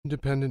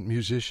independent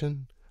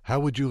musician? How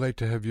would you like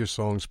to have your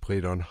songs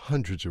played on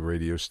hundreds of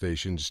radio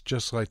stations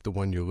just like the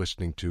one you're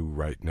listening to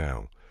right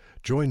now?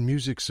 Join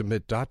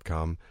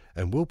MusicSubmit.com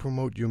and we'll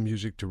promote your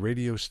music to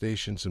radio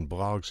stations and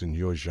blogs in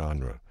your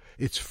genre.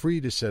 It's free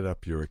to set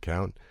up your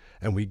account,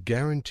 and we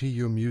guarantee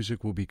your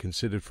music will be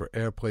considered for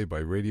airplay by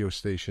radio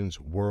stations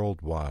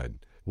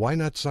worldwide. Why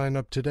not sign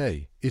up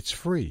today? It's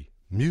free.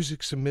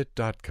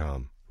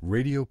 MusicSubmit.com.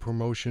 Radio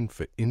promotion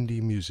for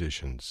indie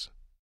musicians.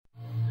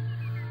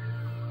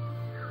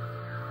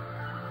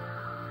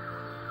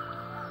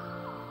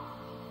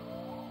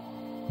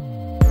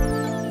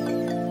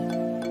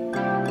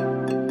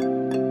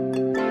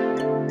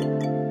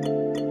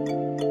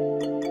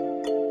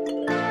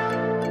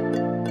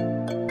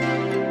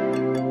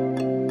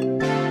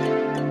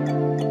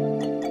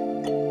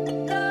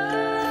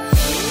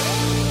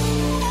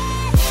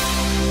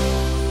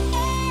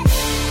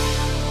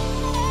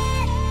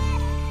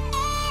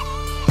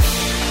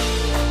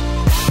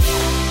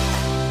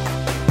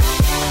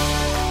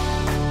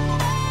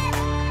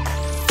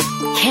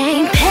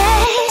 Can't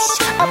pass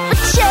up a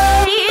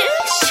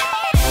change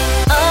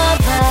of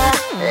a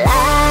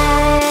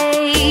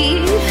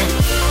life.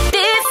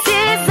 This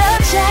is a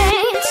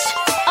change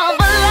of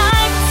a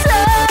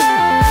lifetime.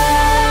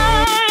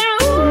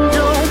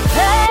 Don't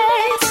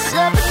pass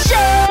up a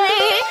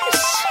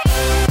change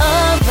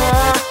of a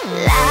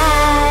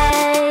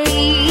life.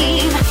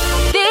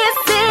 This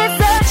is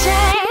a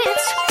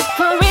change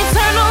for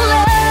eternal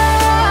life.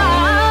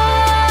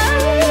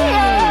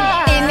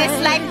 In this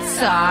life,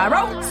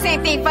 sorrow.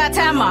 Same thing for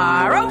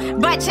tomorrow,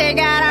 but you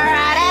gotta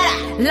ride it out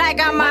like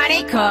a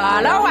Monte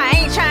Carlo. I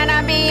ain't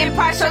tryna be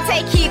impartial,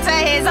 take heed to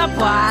his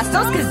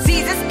apostles, cause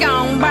Jesus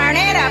gon' burn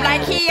it up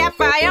like he a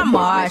fire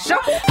marshal.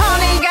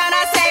 Only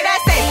gonna save the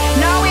safe,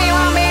 no we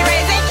won't be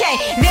raising K.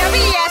 There'll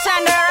be ash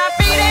under our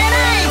feet and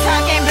I ain't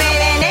talking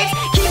bleeding eggs.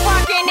 Keep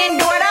walking,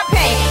 endure the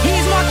pain,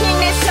 he's more king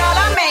than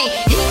Charlemagne.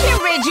 He can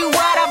rid you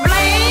of the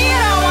blame, you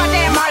don't want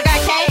that Marga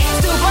K.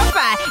 Super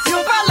fine,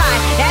 super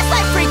line, that's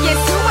like freaking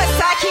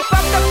suicide. Keep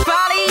up the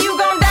folly, you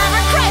gon' die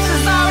for Christ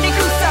was already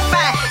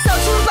crucified. So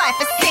choose life,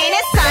 it's seen,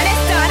 it's done,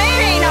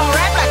 it ain't no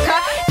replica.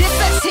 This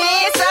a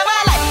chance of a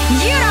life,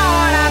 you don't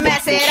wanna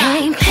mess it up.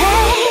 Can't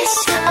pass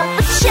up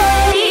a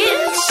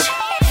change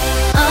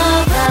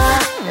of a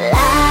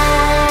life.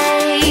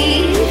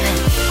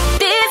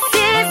 This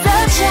is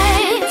a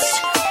change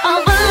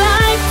of a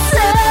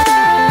lifetime.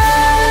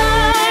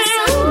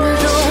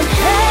 Don't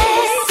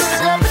pass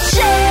up a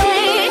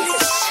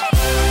change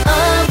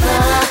of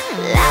a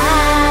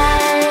life.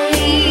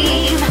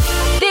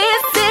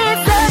 This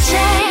is a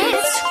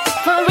change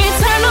for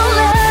eternal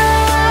love.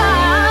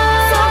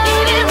 So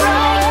get it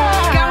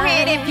right. Go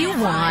ahead if you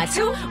want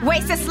to.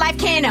 Waste this life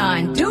can't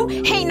undo.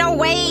 Ain't no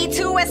way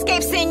to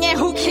escape singing.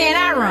 Who can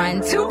I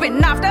run to?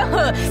 Been off the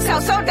hook, so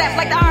deaf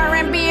like the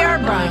R&B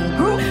urban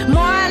group.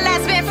 More or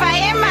less been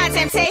fighting my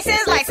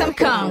temptations like some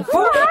kung fu.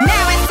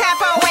 Now it's time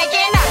for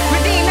waking up.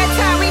 Redeem the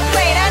time we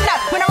played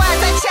enough. When I was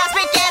a child,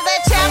 speak as a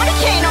child, but I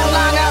can't no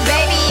longer,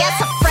 baby. Yes,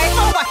 afraid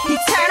for what?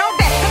 Eternal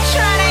death. I'm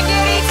trying to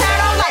get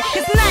eternal life.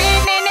 Cause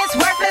nothing in this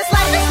worthless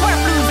life is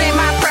worth losing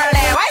my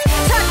pearly white.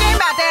 Talking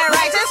about that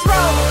righteous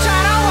road.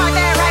 Trying to walk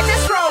that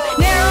righteous road.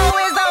 Narrow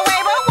is the way,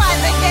 but wide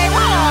the gate.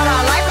 Well, all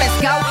our life, let's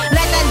go.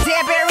 Let the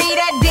dead bury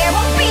the dead.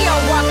 Won't be a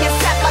walking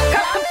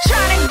sepulcher. I'm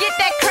trying to get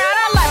that crown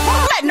of life.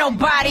 Won't let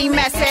nobody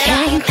mess it up.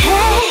 Can't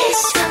pass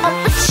up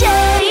a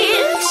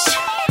change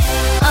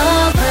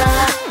of a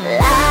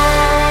life.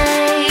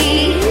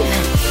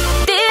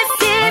 This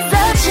is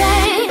a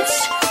change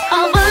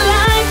of a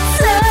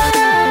lifetime.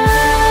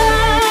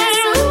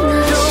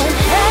 Don't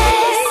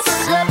pass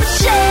up a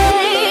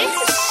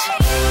change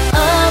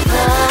of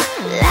a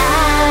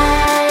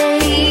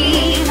life.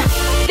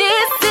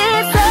 This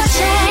is a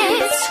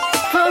change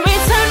for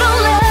eternal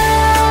love.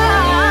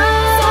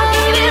 So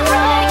get it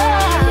right.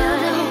 You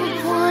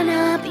don't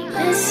wanna be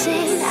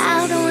missing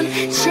out on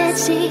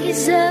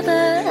chances of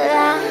a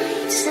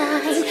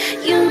lifetime.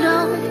 You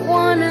don't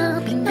wanna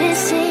be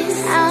missing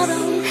out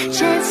on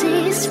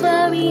chances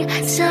for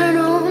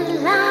eternal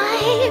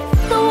life.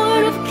 The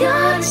word of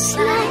God is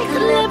like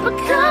a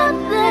leprechaun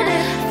that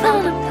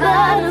found a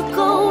pot of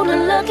gold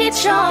and lucky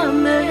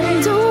charmer.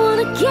 Don't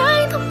wanna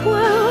gain the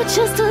world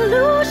just to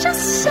lose your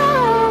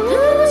soul.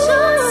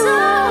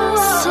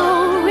 So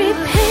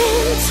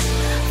repent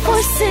for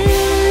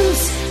sins,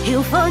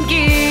 He'll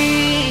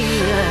forgive.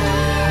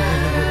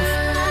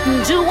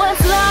 Do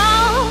what's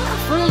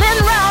lawful and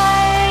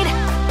right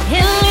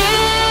and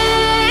live.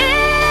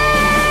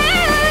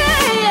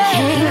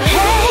 Can't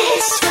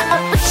pass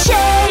up a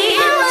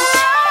change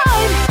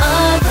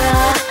of a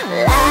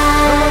life.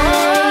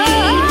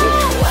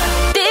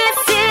 This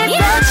is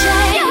a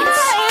change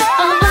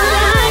of a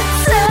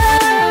lifetime.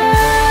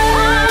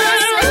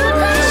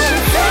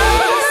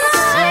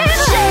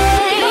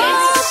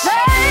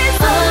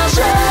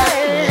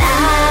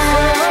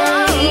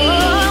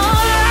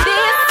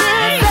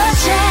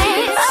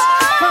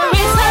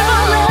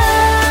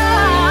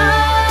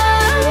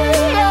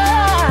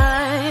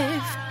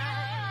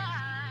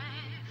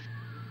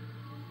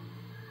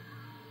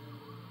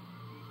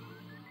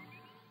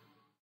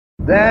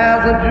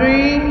 There's a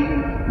dream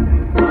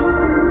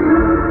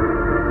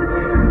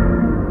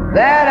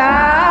that I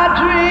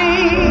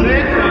dream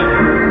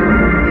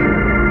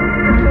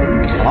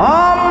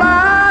on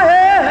my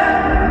head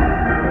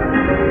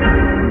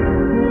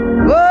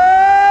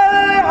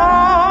early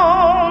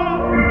on,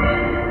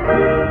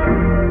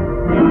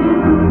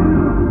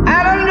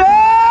 and I know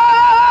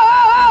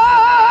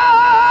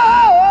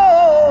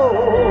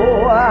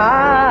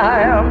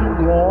I am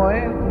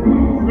going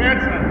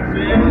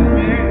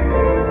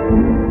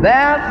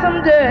there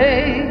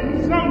someday.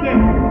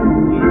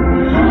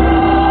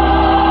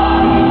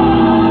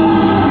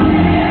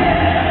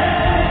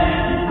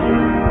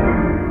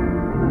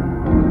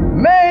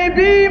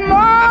 Maybe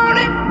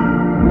morning,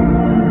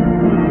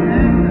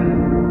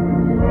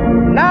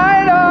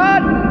 night or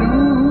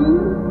noon,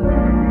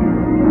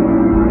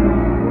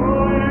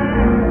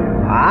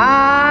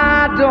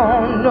 I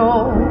don't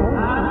know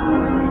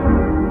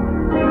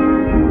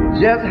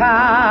just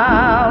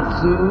how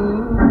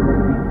soon,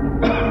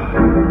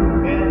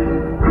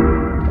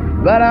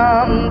 but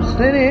I'm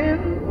sitting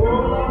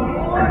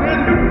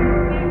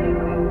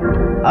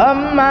of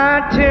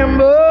my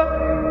timber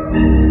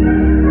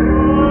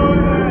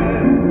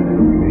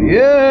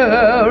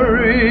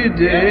every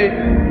day.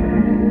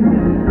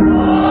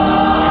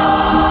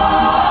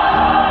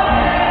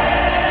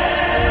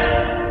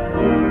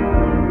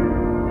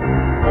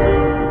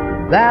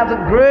 There's a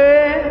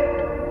great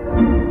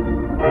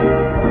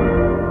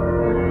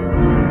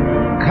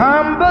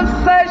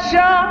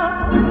conversation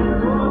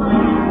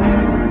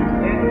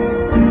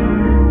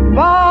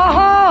for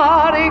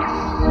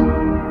heartaches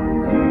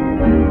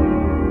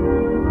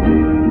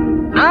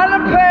and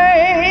the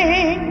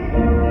pain.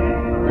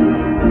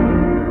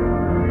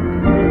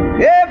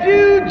 If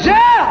you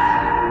just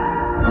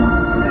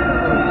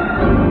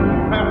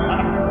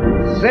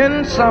send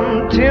some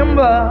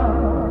timber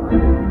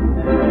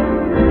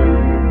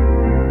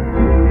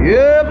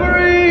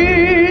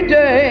every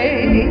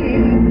day,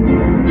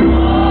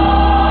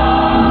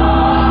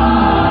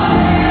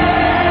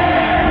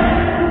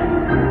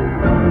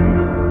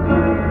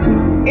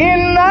 in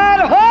that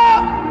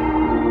hope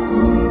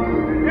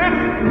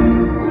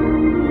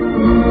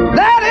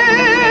that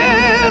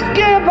is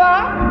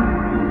given,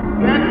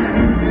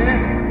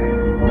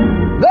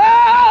 the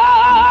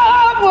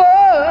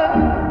word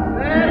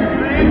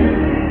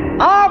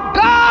of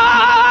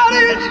God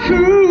is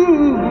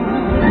true.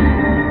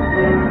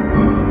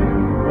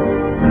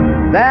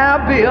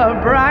 There'll be a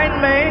bright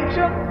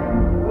manger,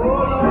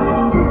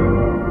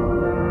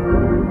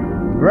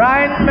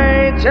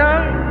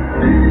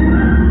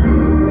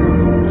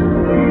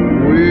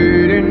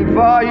 waiting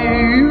for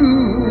you.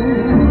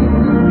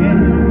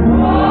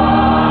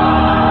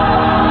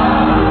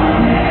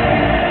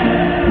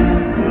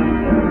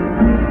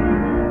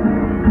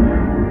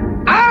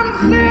 I'm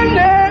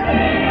sending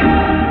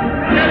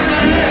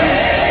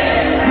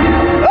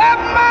up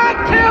my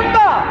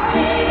timber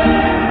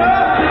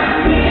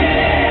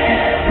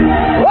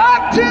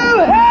up to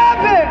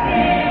heaven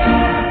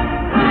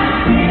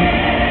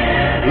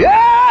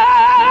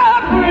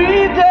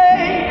every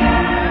day.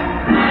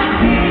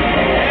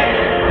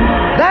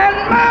 Then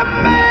my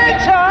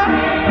Maker,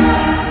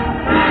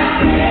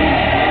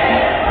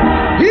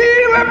 He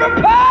will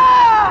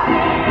prepare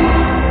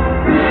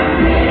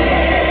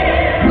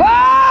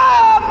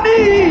for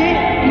me.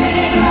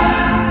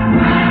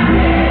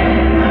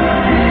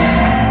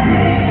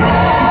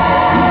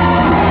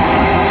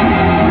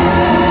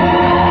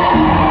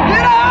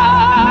 Did I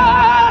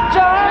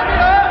join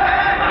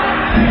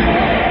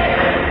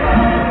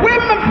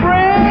with my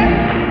friend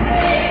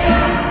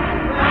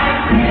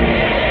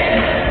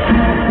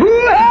who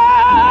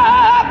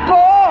have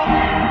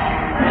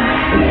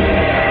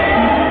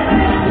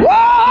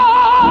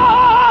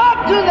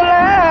walked to the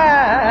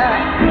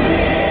land?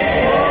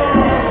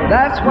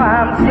 That's why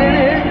I'm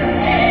sitting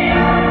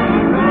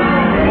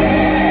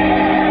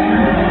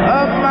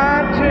of my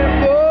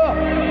timber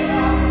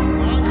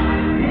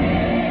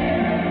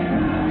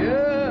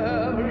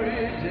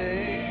every day.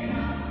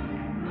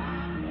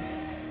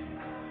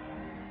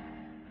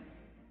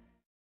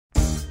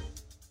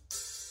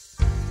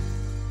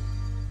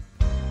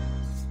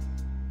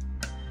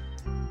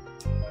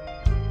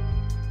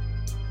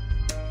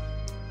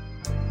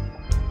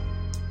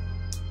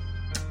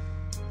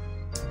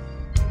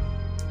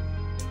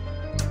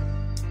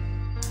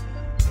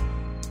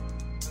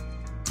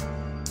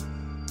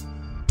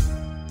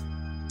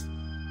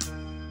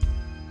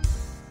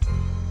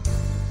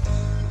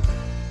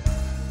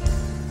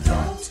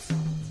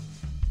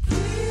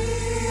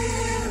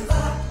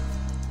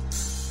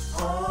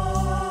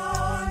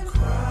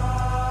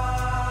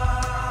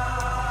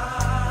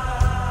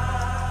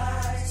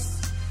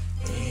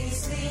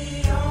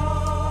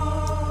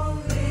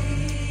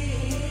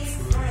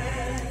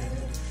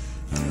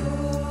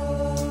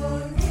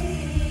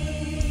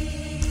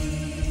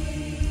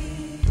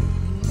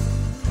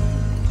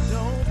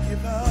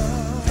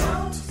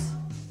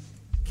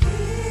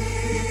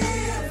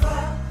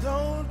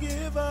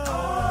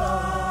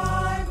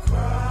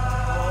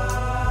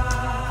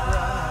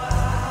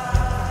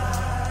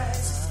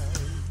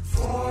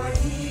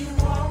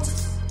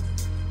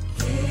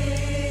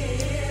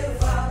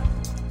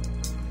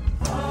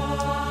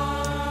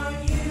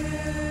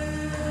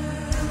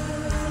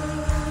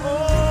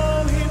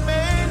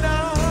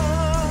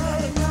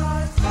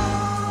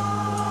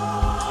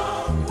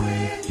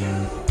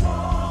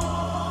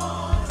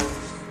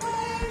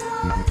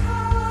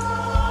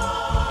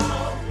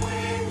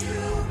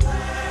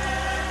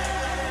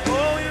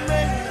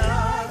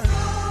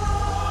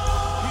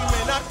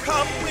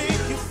 come when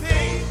you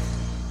think.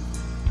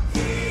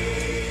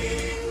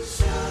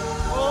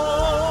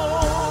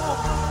 Oh,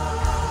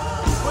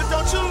 but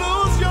don't you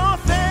lose your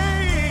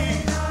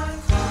faith.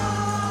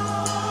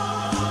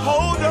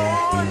 Hold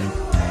on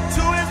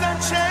to his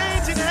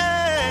unchanging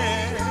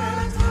hand.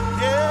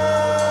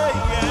 Yeah,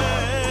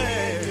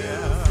 yeah.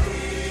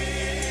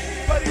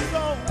 But he's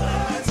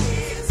always,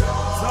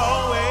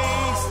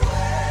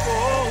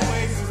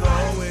 always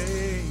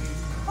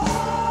on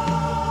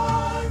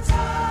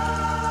time.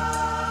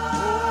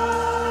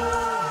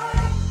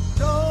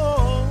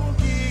 Don't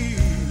give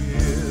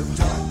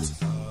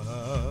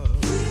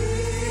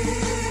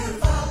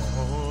up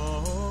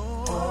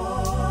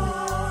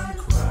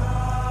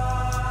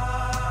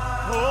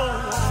on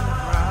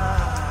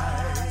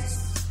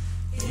Christ.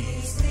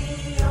 He's the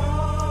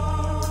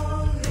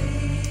only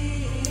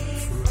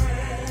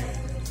friend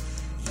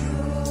you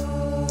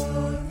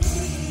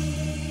need.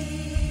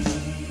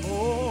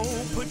 Oh,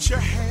 put your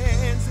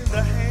hands in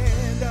the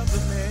hand of the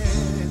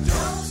man.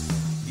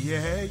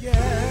 Yeah,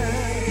 yeah.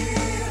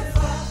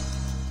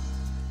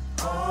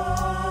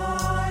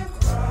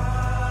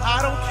 I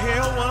don't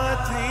care what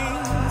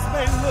things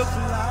may look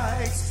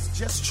like.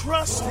 Just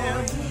trust him.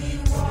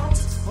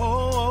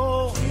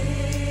 Oh,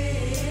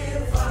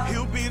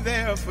 he'll be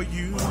there for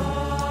you.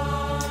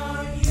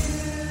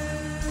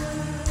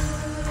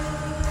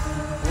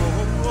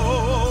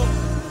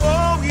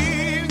 Oh, he.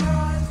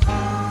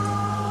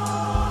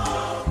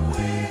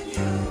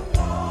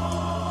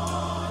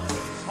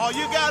 All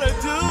you gotta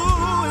do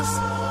is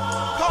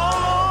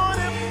call on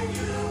him.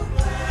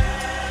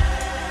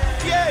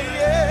 Yeah,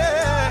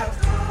 yeah.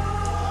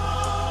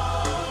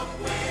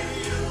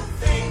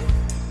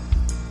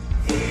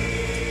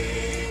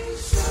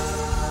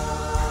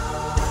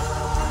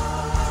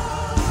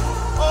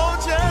 Oh,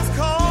 just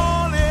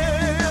call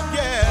him,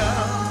 yeah.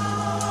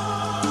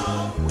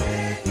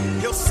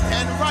 He'll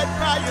stand right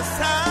by your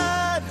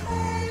side.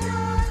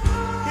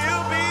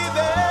 He'll be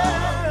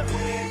there.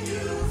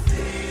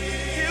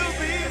 He'll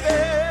be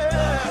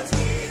there.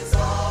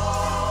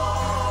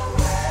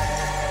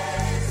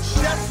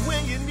 Just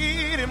when you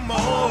need him more.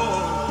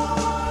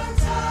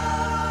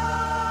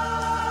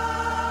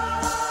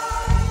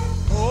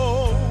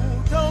 Oh,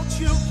 don't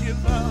you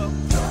give up.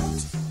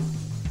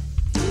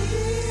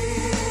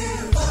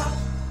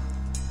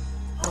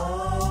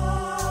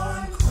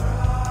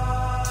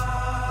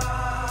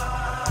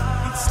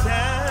 He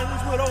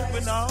stands with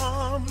open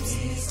arms,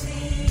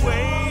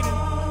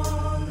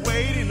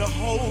 waiting to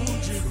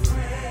hold you,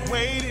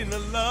 waiting to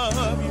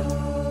love you.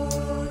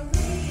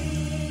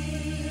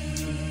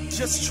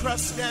 Just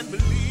trust and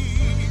believe.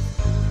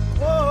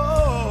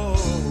 Oh,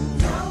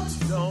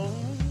 don't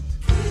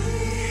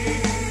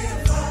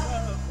give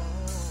up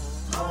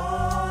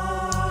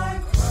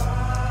on Christ.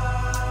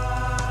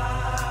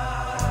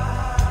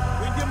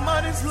 When your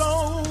money's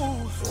low,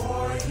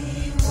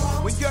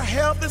 when your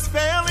health is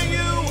failing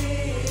you,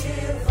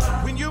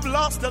 when you've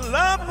lost a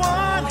loved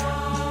one,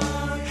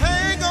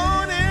 hang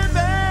on in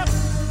there.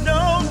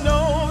 No,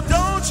 no,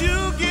 don't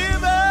you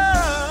give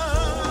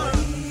up.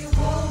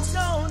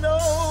 No.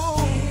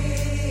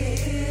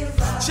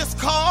 Just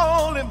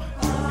call him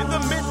in the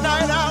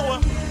midnight hour.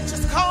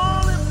 Just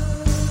call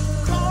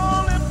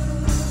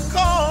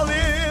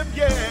him,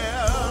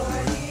 yeah.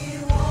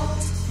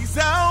 He's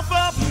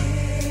Alpha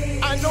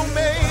and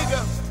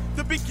Omega,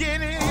 the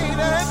beginning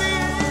and the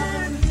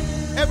end.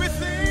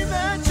 Everything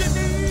that you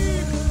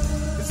need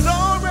is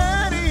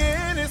already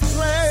in his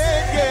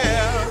plan,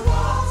 yeah.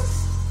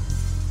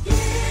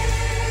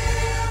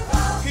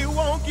 He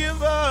won't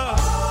give up.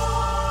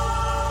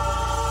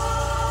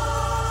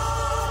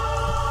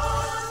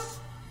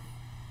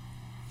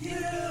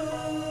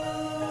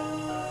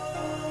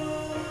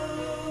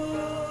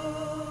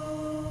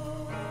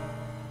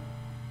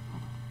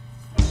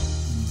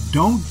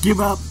 Don't give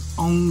up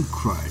on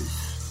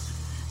Christ.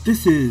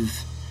 This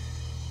is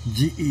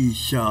G.E.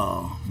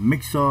 Shaw,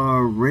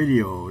 Mixar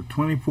Radio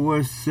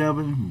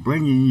 24/7,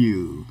 bringing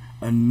you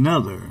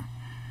another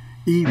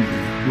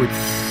evening with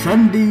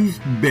Sunday's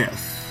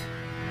Best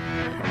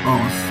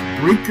on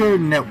Spreaker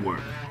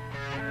Network.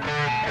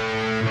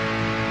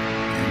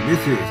 And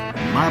this is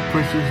My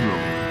Precious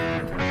Lord.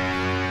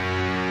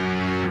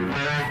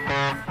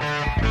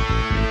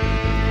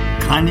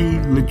 Connie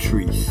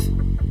Latrice.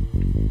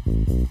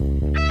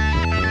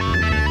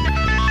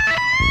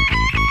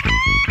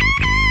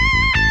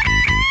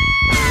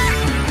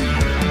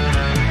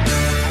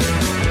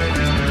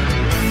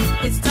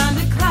 It's time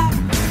to clap,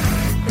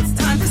 it's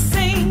time to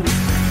sing,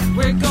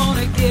 we're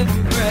gonna give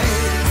him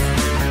praise.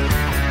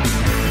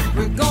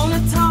 We're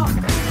gonna talk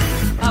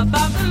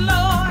about the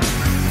Lord,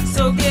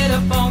 so get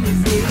up on your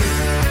feet.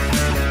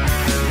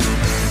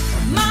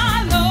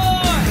 My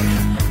Lord,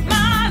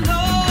 my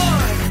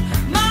Lord,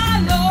 my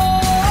Lord.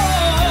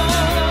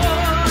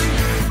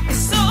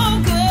 It's so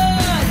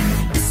good,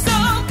 it's so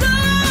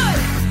good,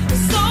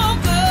 it's so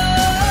good.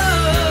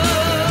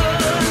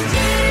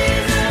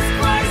 Jesus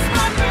Christ,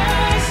 my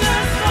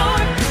precious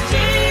Lord.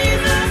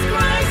 Jesus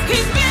Christ,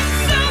 He's been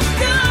so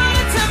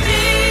good to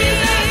me.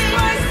 Jesus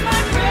Christ, my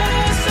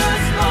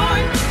precious Lord.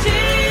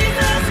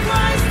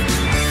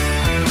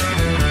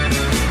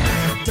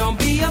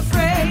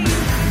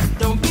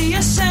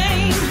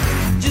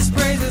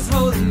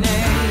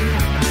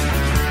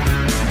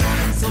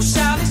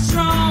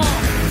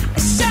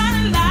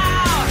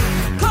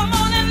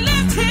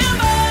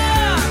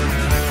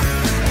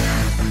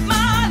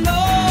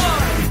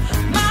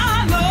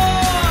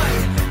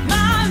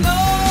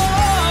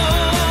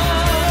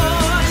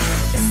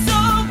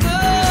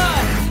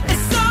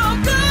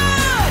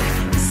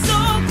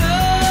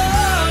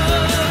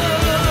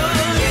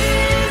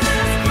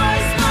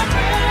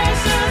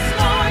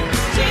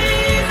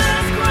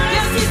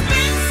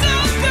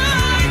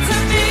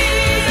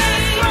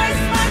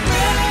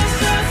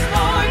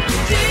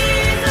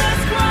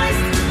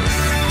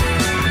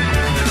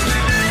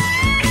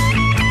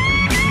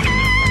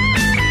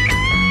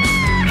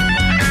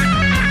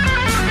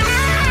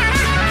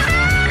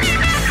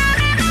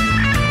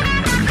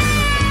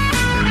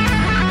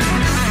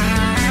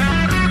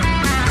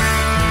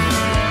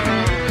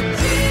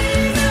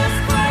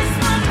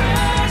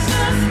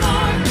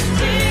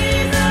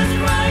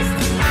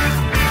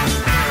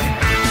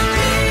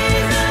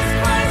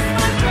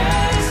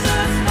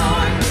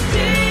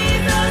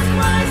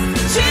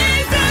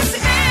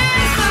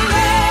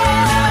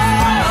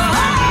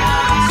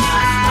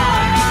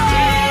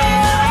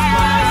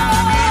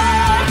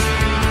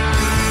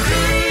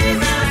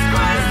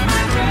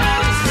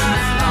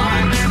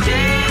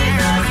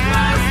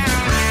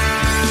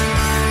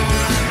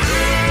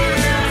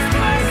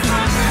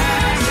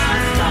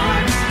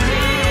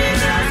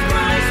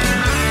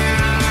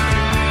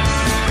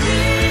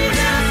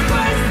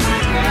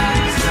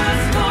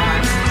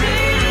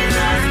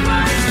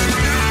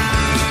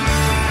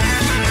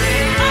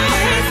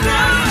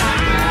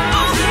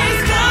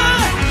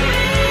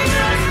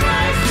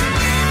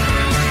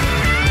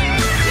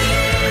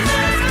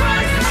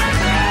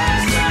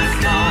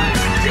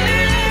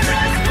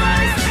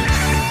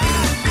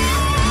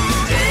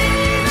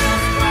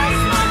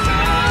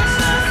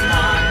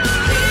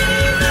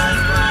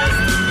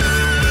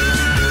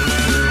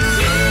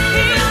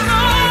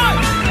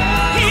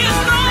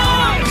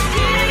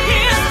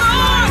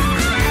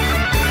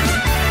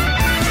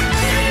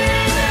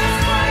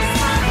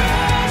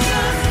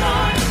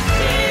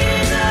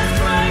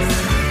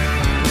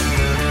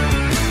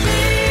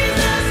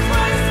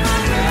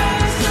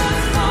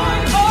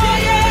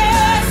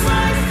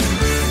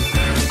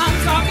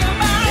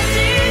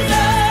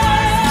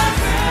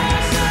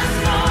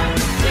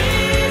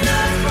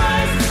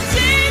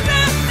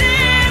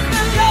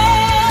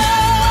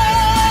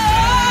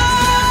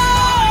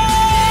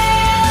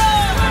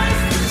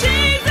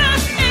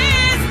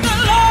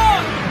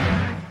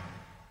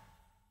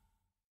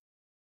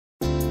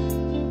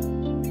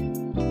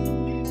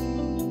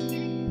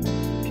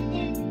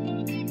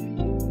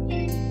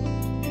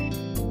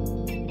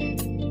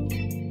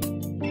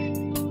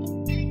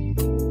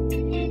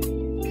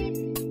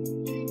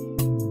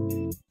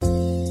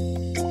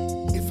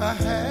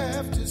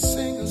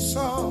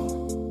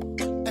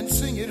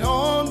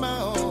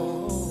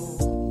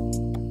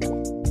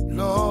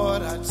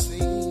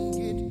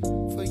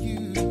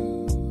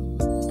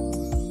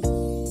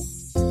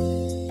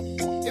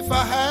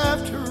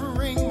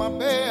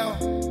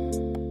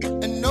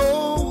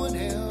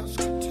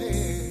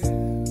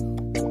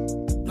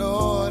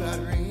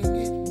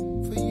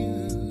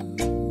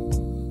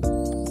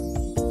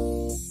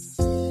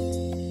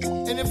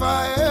 if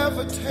I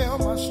ever tell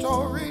my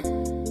story,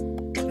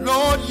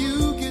 Lord,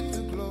 you get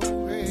the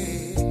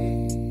glory,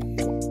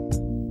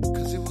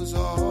 'cause it was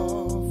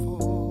all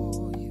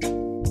for you.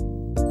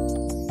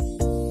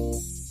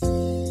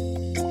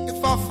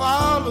 If I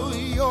follow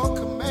your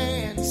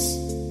commands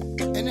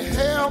and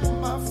help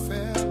my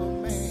fellow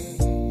man,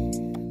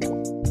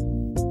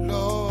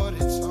 Lord,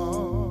 it's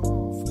all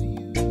for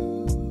you.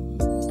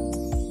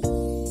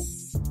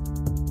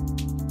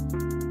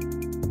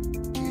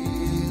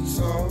 It's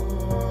all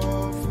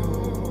for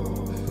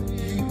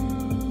you,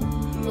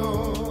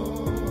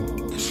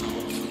 Lord. It's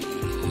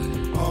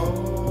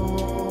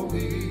all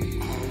we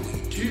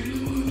do,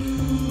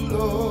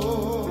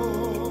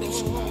 Lord.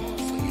 It's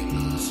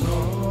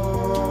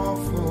all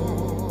for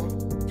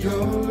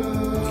your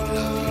love.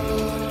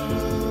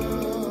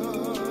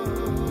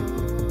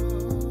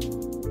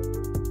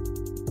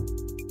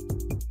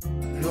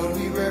 Lord,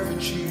 we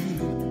reverence you,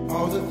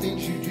 all the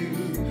things you do,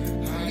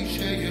 how you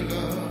share your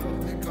love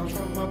that comes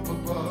from up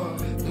above,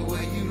 the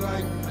way you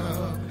lighten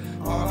up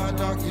all our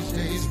darkest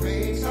days,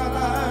 makes our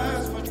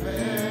lives much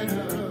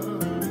better.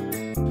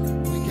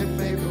 We can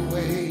make a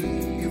way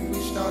if we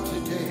start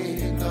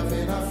today,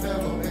 loving our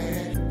fellow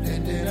man,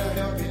 lending a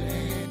helping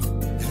hand.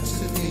 That's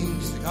the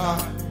things that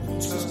God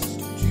wants us to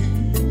do.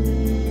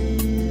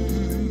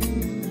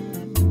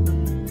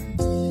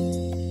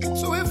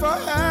 So if I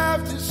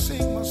have to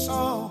sing my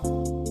song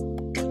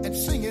and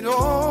sing it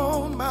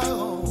on my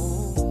own,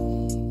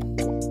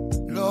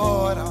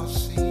 Lord, I'll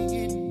sing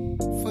it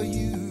for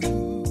you.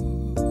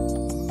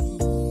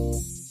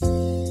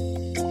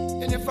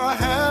 And if I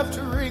have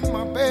to ring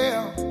my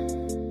bell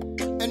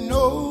and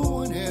no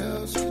one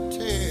else could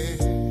tell,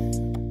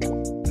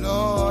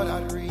 Lord,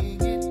 I'd ring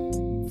it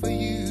for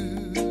you.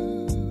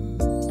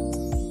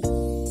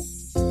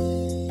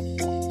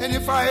 And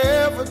if I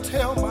ever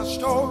tell my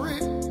story,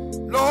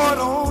 Lord,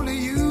 only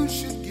you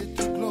should get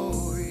the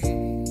glory,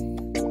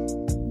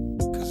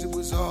 'cause it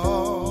was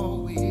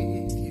all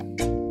with you.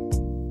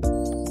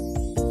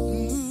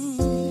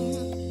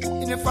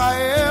 And if I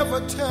ever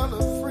tell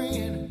a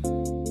friend,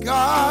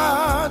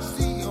 God's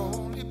the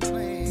only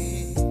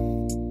plan,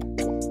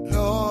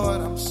 Lord,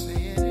 I'm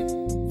saying it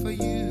for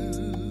you.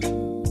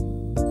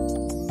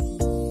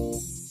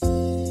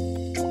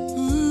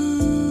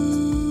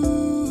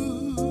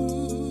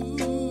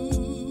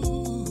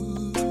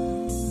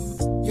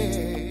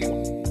 Yeah,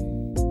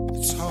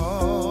 it's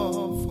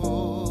all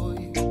for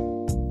you.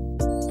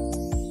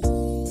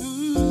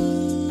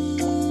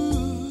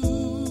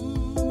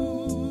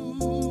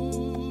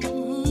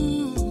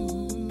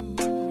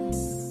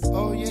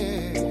 Oh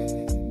yeah,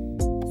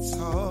 it's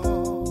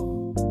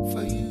all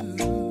for you.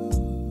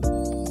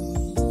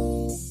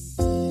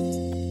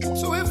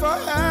 So if I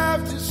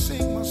have to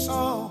sing my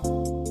song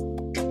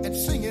and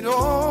sing it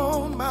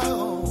on my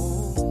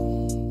own,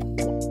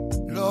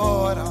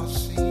 Lord, I'll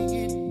sing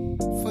it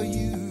for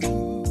you.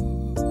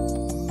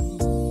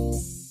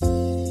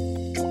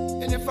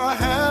 And if I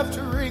have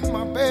to ring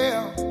my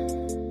bell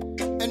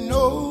and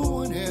no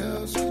one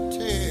else could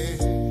tell,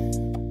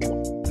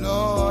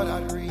 Lord,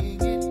 I'd ring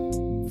it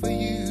for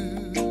you.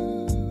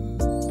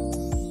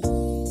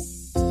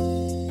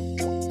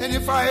 And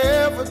if I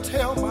ever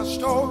tell my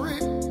story,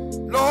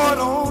 Lord,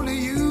 only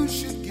you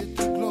should get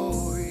the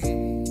glory,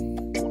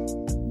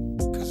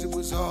 'cause it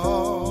was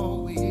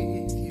all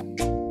with you.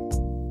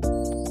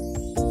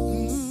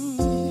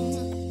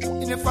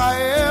 And if I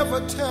ever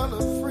tell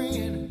a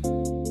friend,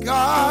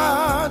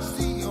 God's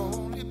the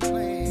only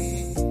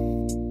plan,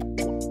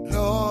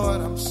 Lord,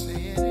 I'm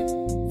saying it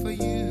for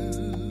you.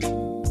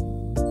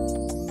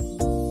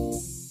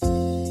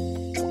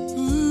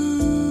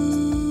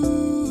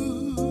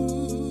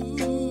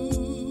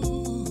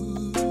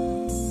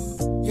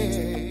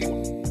 Yeah,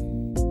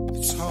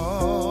 it's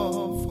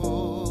all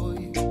for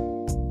you.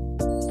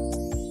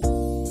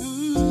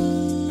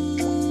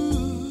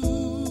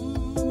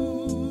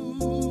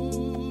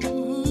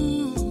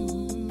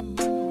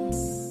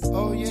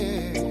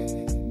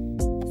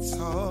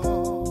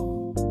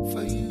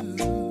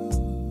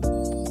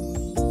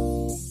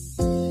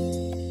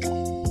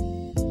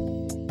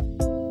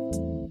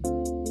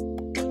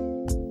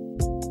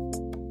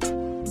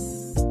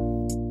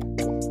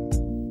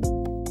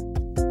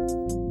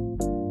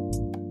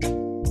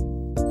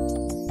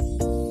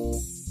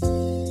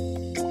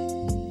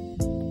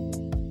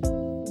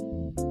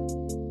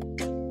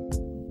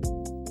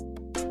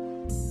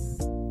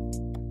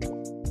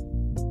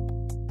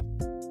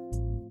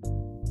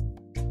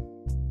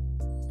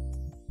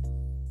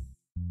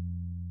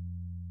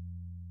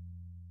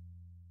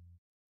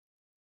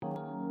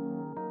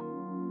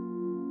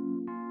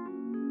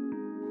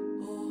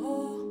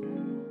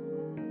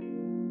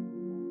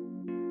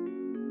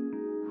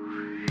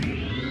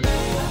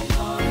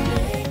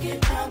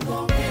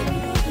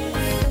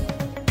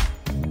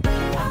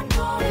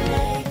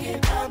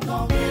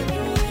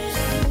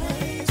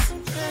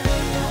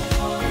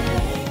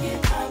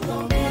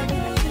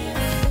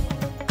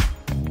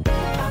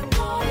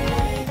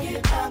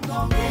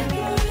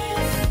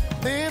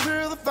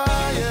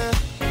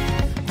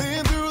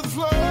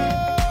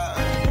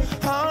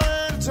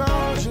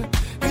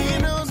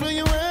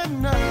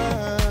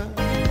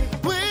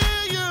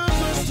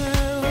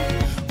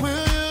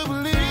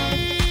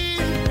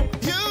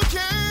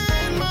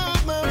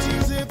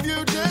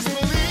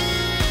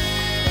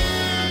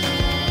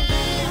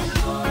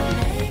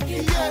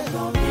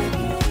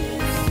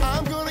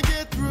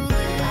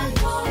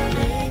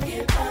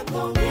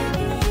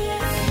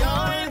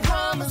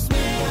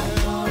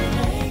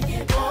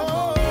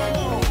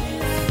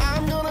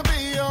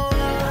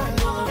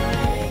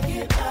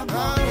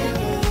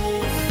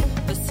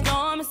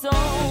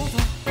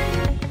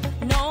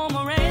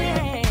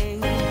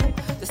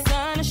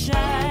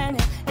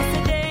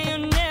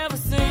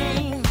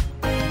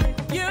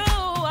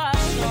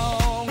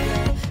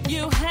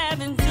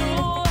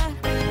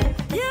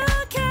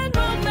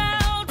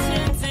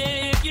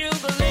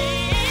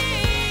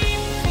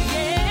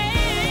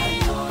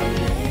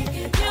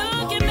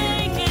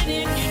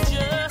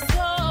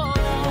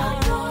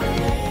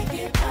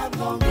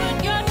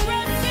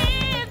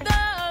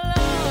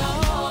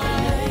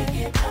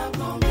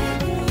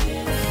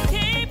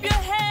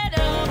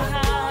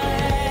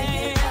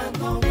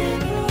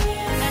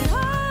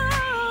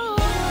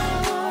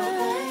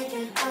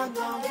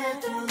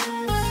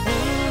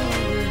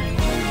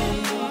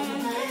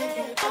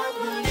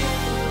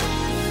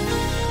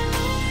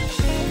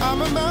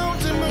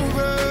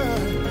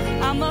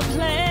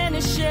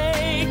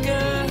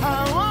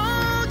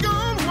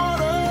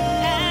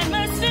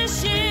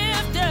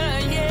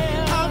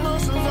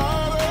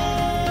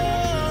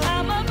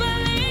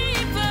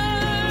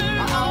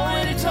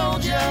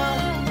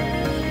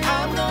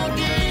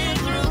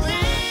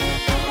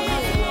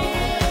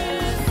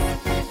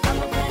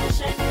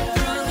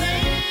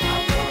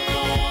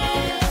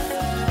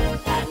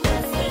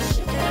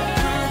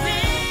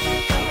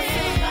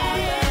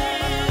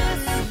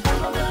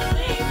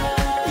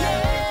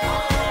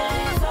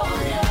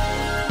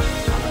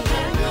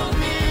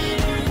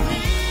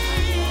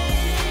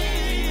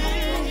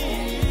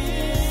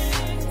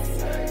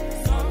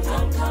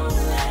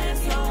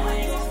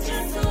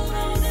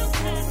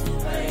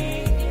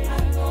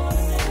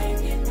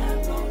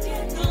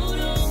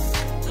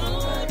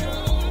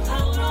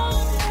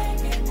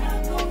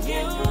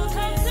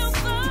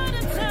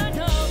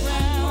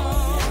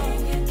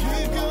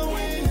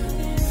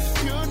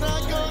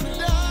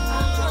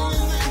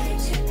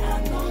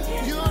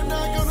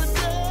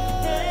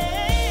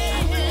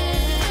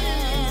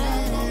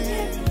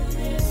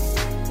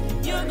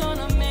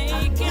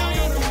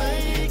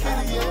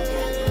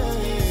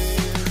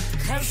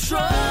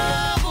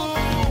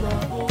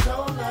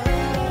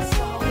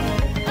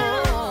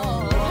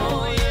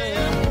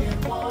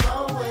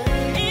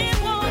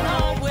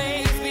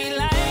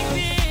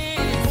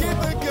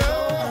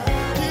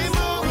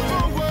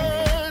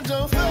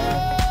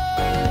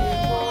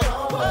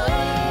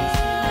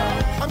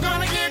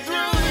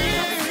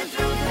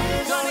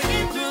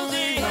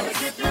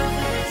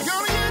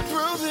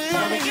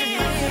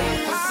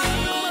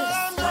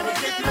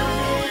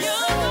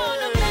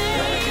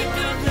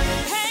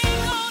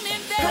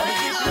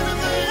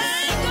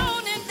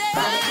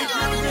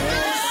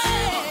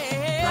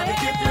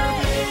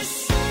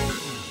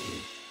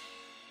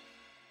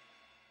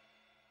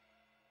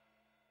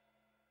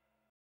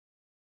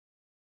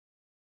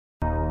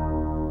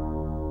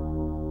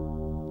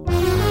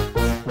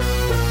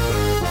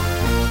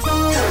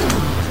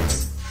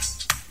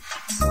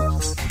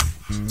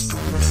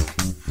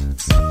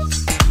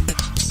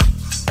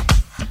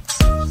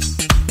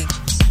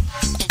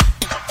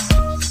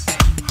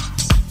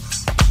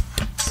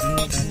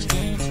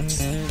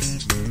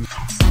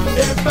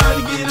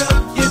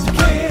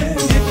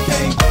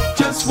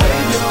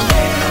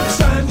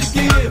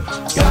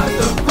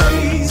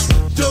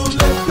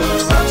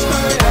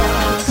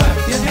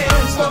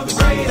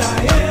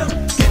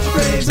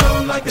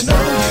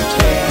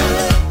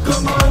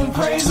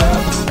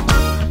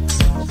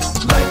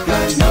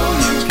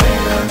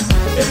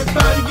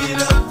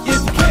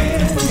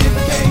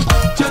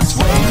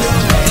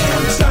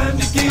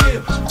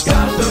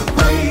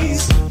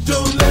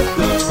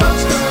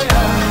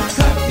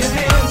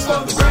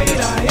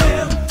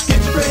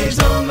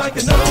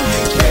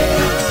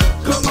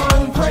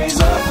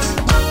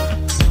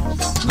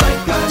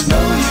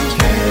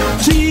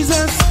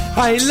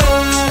 I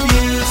love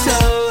you so.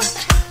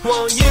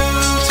 Want you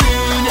to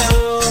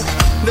know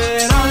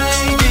that I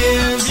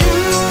give you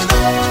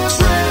the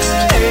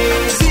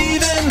praise.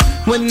 Even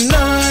when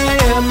I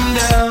am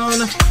down,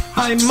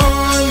 I'm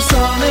on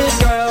solid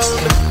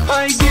ground.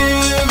 I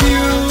give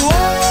you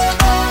all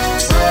my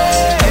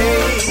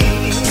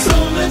praise. So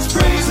let's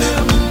praise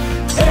him,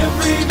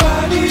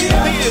 everybody.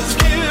 He has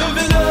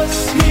given us,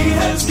 he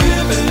has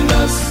given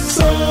us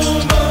so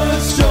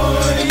much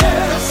joy.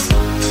 Yes,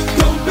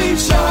 don't be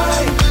shy,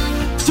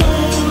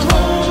 don't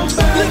hold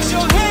back. Lift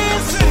your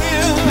hands to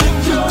him,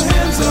 lift your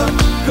hands up,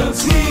 'cause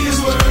he is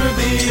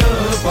worthy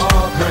of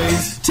all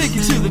praise. Take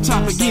it to the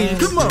top again,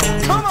 come on,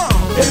 come on.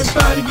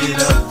 Everybody get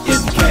up if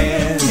you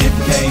can, if you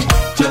can't,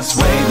 just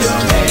wave your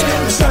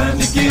hand. It's time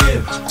to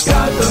give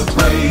God the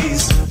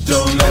praise.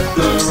 Don't let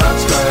the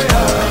rocks dry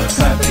up.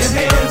 Clap your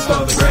hands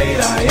for the great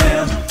I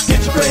am. Get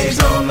your praise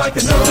on like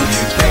I know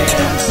you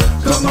can.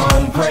 Come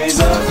on, praise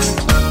up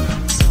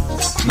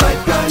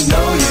like I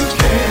know you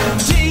can.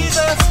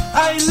 Jesus,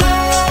 I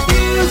love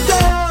you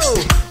so.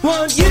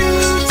 Want you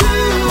to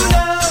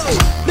know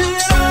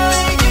that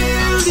I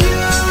give you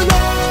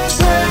the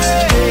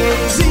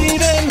praise.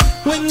 Even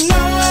when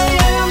I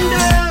am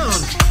down,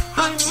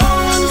 I'm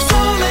on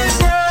solid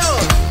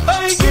ground. I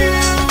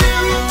give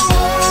you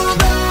all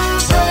the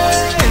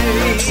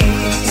praise.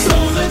 So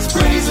let's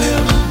praise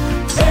him,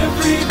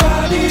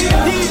 everybody.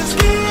 He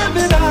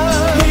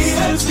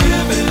has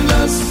given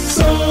us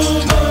so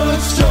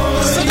much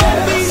joy. So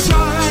don't be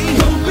shy,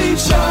 don't be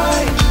shy,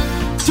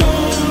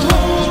 don't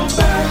hold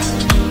back.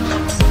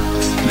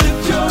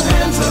 Lift your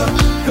hands up,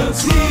 'cause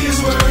he is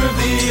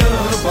worthy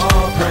of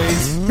all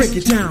praise. Break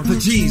it down for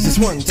Jesus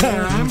one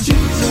time.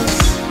 Jesus,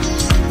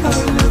 I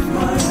lift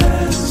my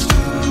hands to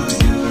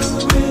you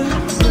in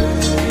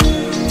praise.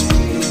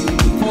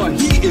 For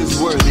he is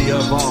worthy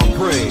of all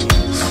praise.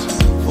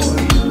 For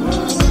you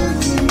are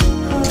worthy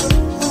of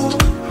all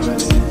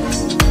praise.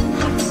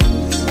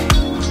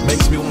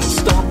 Makes me want to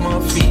stomp my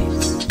feet.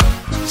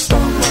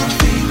 Stomp my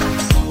feet.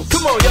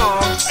 Come on,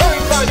 y'all.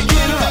 Everybody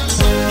get up.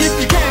 If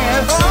you can.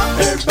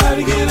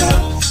 Everybody get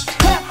up.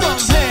 Clap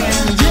those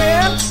hands,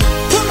 yeah.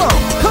 Come on,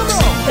 come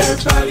on.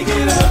 Everybody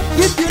get up.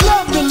 If you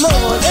love the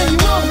Lord and you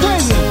want to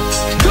praise him,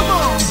 come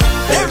on.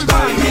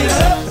 Everybody get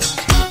up.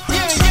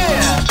 Yeah,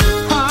 yeah.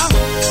 Huh?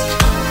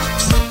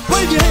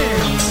 Wave your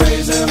hands.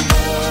 Praise him.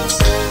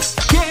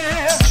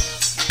 Yeah.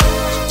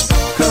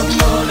 Come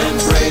on and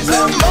praise him.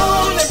 Come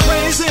on and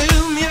praise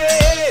him, yeah.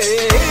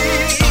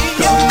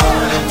 Come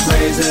on and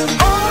praise him.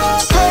 Oh,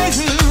 praise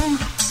him.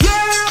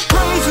 Yeah,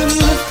 praise him.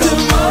 Lift him.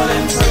 Come on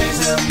and praise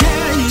him.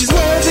 Yeah, he's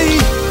worthy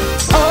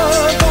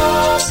of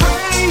all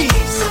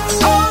praise.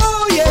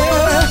 Oh,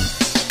 yeah.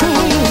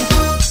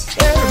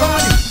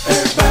 Everybody,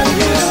 everybody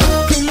get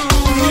up. Come on,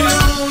 get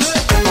on it.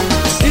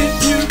 If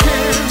you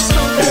can,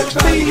 stomp your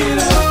feet. Get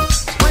up.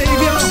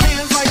 Wave your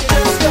hands like you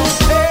just don't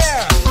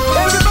care.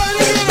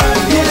 Everybody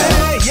get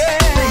up. Yeah,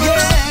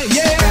 yeah,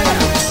 yeah.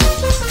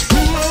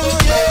 Come on,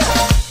 yeah.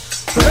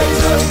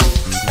 Praise him.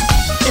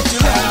 If you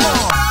let him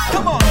on.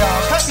 Come on,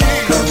 y'all. Clap your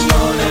hands. Come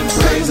on and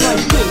praise him.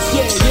 Like this.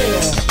 Yeah,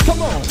 yeah.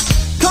 Come on.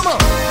 Come on.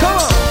 Come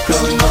on.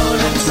 Come on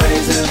and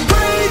praise him.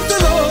 Praise the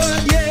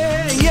Lord.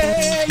 Yeah,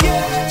 yeah,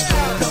 yeah.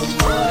 Come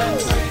on and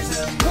praise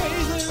him.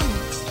 Praise him.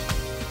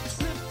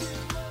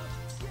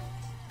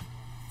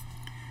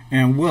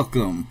 And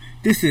welcome.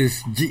 This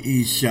is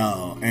G.E.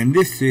 Shaw, and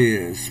this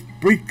is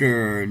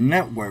Spreaker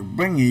Network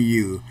bringing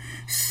you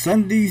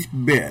Sunday's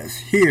Best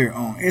here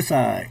on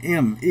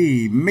SIME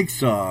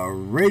Mixer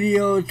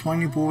Radio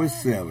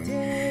 24/7.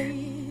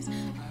 Days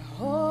are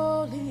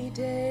holy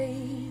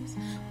days.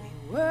 We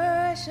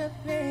worship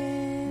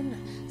in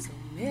so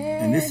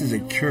many And this is a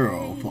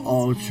carol for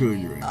all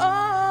children.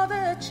 all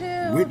the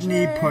children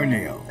Whitney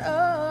Parnell.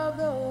 of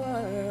the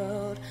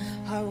world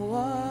are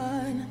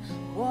one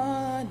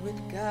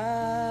with God.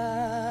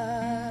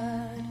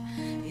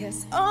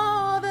 Yes,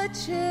 all the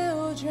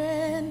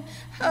children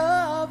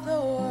of the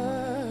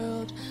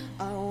world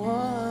are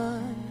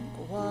one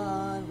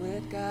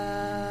with God.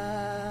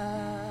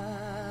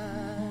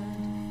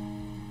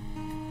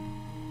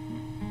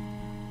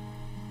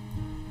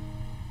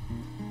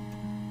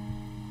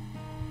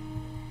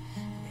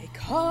 They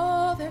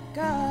call their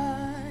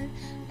God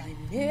by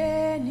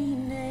many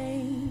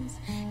names.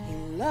 He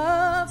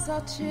loves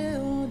all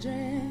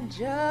children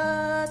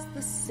just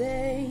the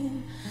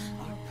same.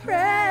 Our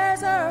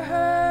prayers are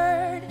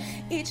heard,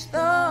 each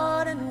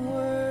thought and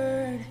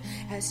word,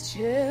 as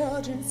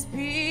children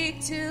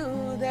speak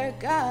to their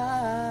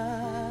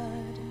God.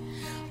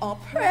 All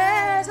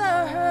prayers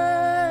are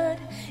heard,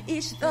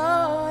 each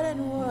thought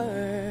and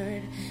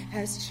word,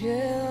 as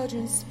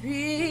children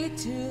speak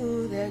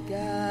to their God.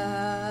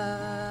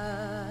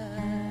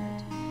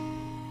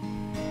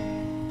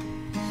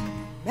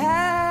 No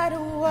matter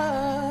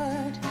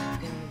what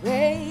their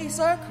race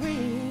or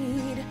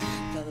creed,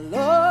 the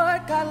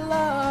Lord God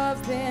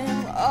loves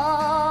them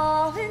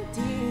all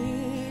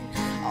indeed.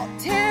 All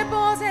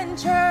temples and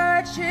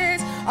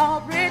churches,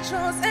 all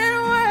rituals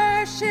and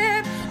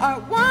worship are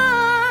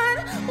one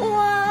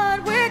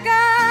with God.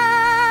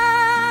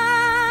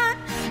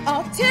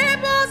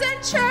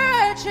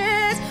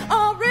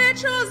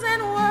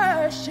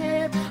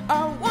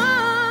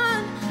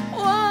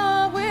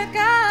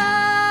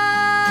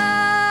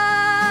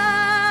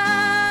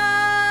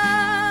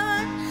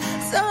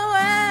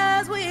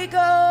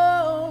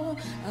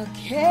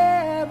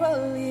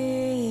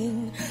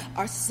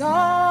 our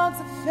songs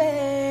of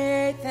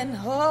faith and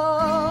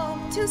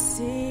hope to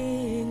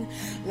sing.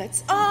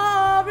 Let's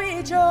all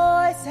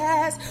rejoice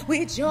as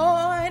we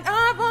join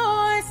our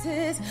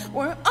voices.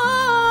 We're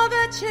all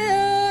the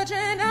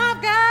children of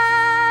God.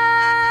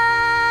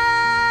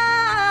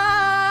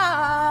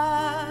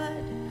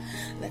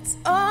 Let's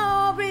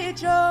all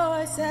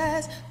rejoice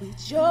as we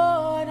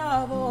join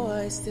our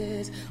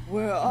voices.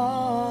 We're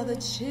all the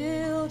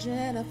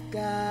children of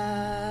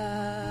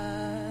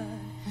God.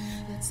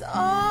 Let's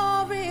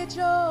all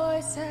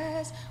rejoice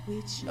as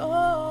we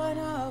join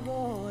our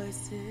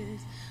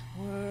voices.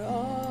 We're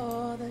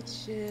all the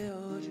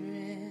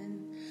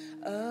children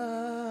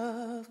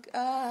of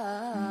God.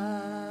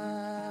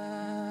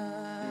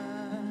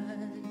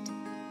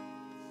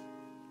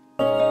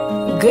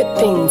 Good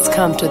things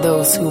come to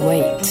those who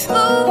wait. Ooh,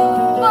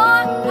 boy,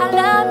 I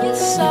love you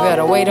so. You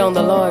better wait on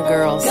the Lord,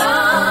 girls.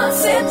 God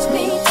sends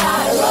me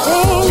Tyrone.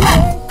 Things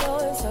ain't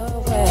going so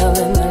well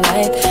in my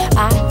life.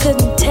 I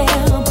couldn't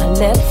tell my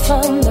left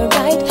from the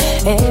right.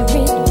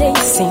 Every day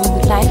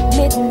seemed like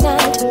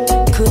midnight.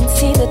 Couldn't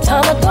see the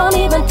tunnel, don't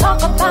even talk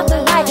about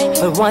the light.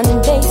 But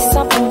one day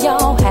something,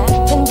 y'all,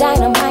 happened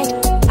dynamite.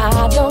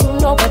 I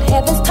don't know, but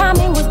heaven's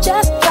timing was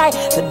just right.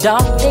 The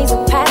dark days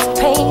of past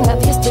pain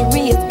of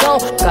history is gone.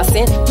 God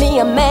sent me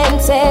a man,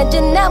 said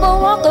you never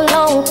walk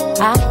alone.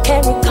 I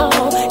can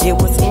recall, it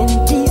was in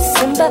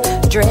December.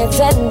 Dreads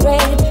and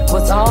red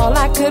was all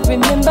I could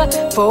remember.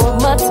 4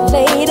 months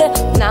later,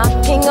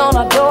 knocking on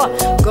a door,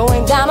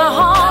 going down a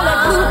hall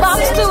at Blue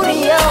Box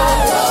Studio.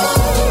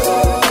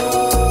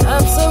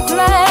 I'm so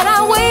glad I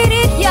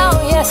waited,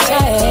 y'all, yes I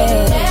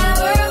am.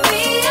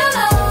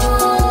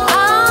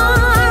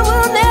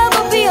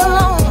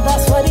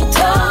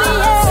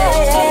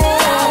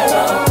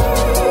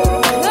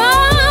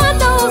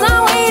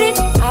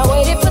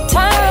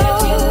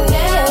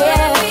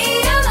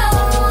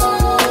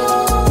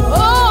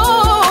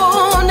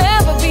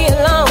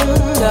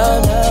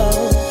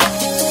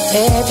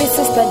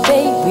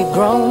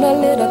 Grown a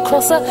little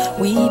closer,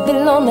 we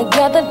belong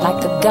together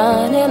like a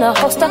gun and a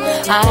holster.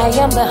 I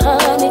am the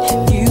honey,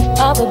 you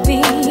are the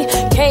bee.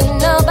 Can't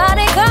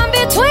nobody come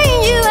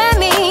between you and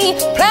me.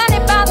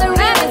 Planted by the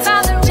rivers,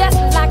 just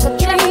like a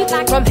tree.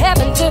 From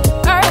heaven to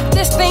earth,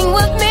 this thing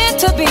was meant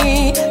to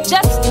be.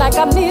 Just like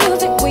our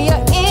music, we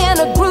are in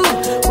a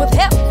groove. With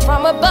help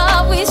from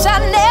above, we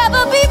shall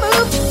never be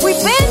moved.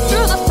 We've been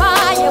through the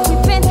fire,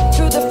 we've been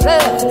through the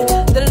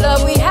flood. The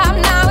love we have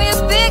now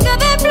is bigger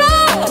than blood.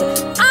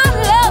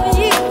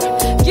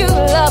 You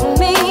love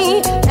me,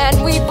 and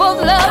we both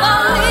love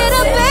our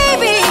little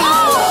baby.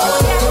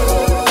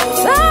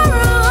 Tyrone,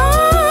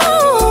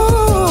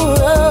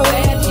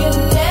 where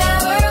you'll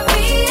never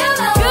be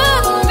alone.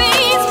 Good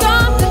things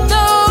come to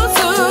those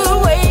who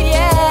wait,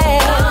 yeah.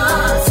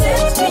 God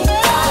sends me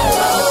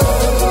Tyrone.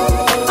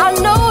 I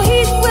know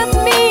he's with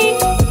me,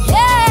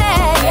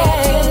 yeah, yeah.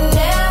 You'll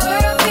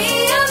never be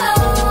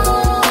alone.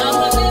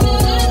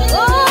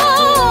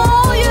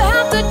 All you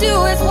have to do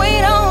is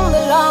wait on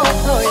the Lord,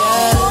 oh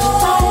yeah.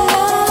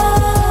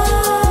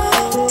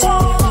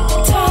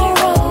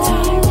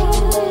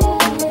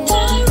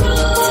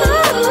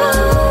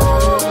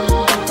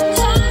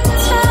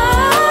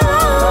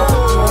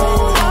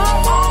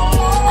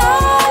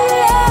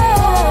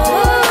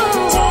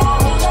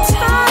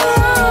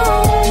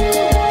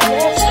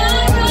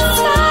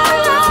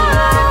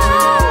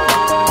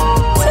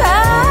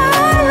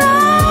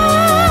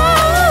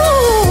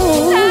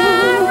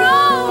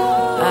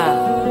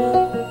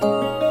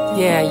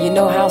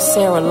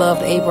 Sarah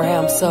loved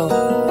Abraham so,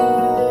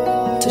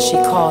 till she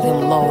called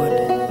him Lord,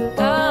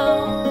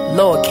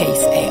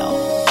 lowercase L.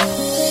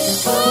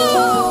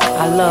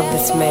 I love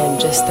this man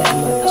just that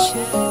much.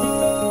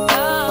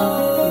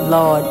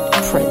 Lord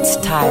Prince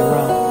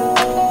Tyrone.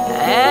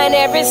 And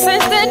ever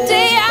since that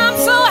day I'm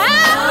so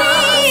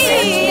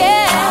happy,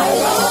 yeah.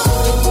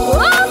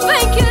 Oh,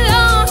 thank you,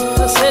 Lord,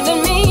 for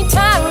sending me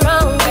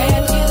Tyrone.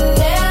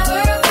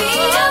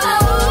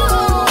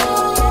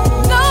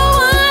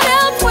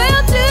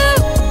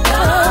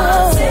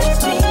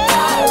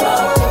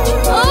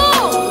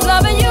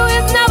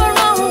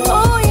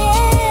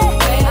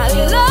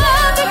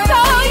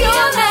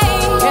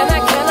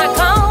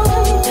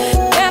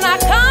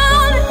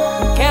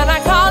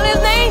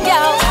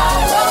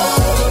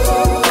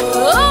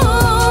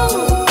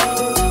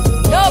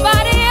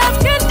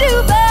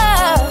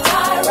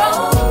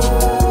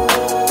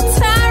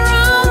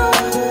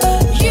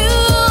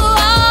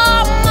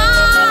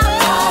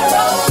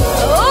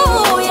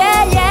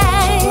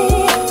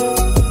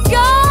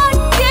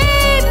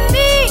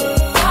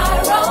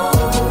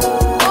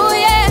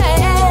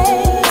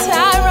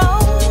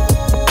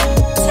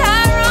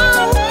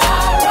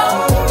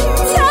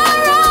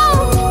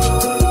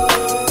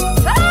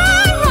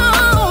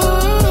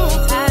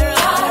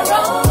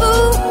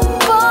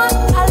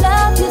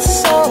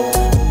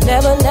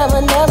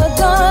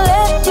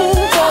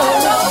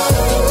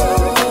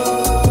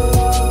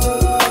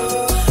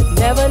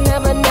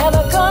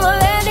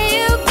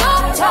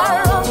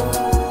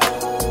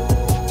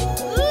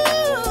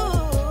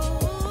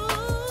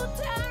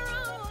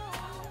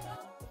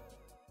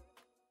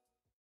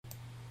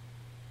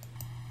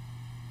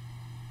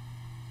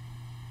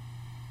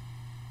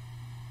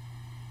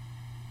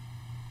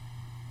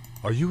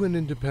 Are you an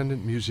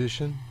independent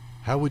musician?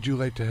 How would you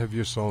like to have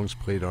your songs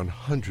played on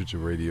hundreds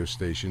of radio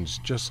stations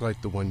just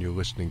like the one you're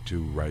listening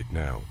to right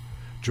now?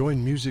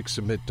 Join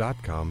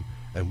MusicSubmit.com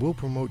and we'll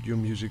promote your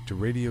music to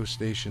radio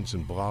stations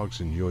and blogs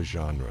in your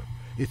genre.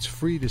 It's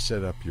free to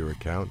set up your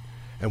account,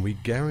 and we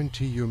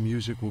guarantee your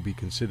music will be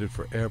considered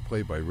for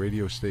airplay by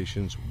radio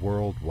stations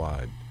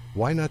worldwide.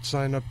 Why not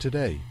sign up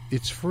today?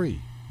 It's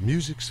free.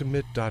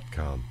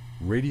 MusicSubmit.com,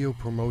 radio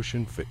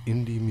promotion for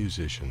indie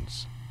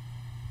musicians.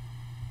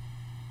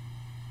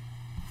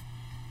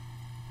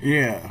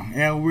 Yeah,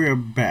 and we're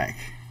back.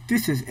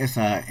 This is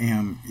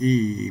SIME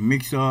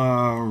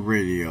Mixar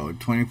Radio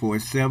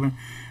 24/7,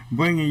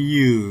 bringing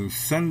you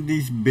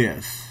Sunday's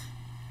best.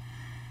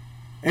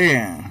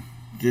 And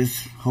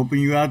just hoping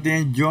you out there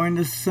enjoying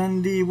the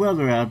Sunday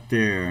weather out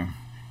there.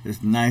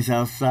 It's nice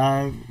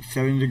outside,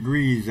 70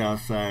 degrees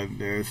outside,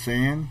 they're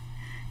saying.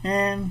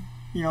 And,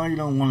 you know, you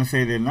don't want to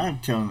say they're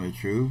not telling the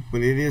truth,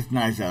 but it is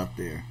nice out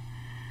there.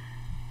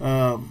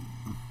 For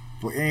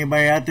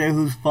anybody out there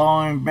who's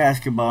following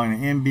basketball in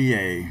the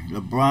NBA,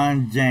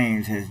 LeBron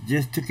James has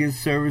just took his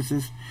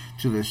services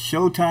to the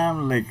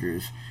Showtime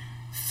Lakers,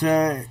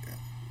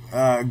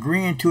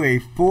 agreeing to a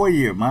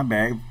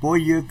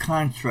 4-year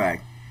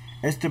contract,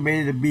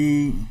 estimated to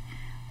be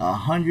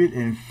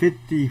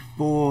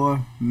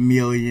 $154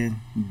 million.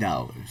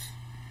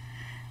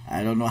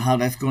 I don't know how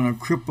that's going to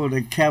cripple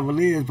the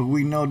Cavaliers, but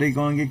we know they're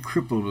going to get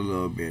crippled a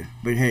little bit.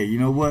 But hey, you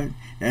know what?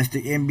 That's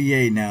the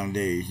NBA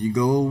nowadays. You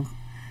go,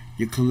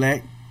 you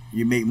collect,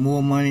 you make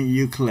more money,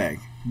 you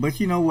collect. But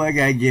you know what? I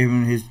got to give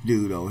him his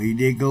due, though. He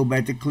did go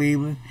back to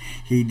Cleveland.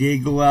 He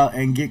did go out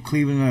and get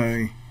Cleveland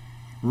a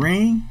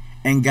ring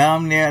and got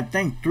him there, I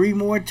think, 3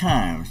 more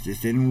times.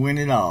 Just didn't win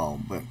it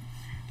all. But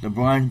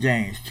LeBron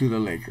James to the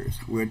Lakers.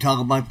 We'll talk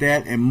about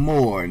that and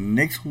more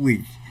next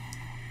week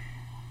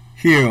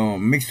here on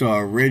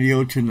Mixar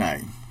Radio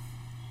Tonight.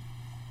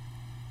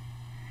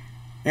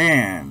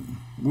 And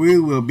we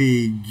will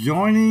be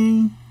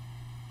joining,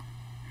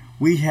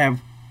 we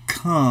have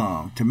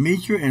come,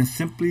 Demetra and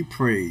Simply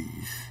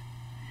Praise.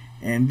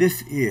 And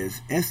this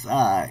is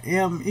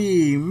SIME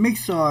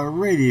Mixar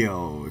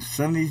Radio,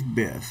 Sunday's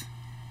best.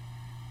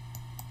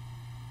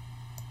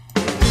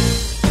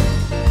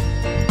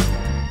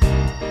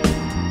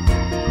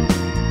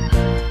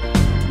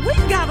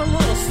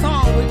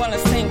 We want to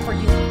sing for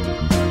you.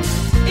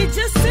 It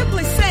just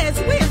simply says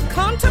we have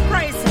come to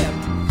praise him.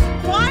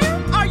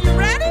 Choir, are you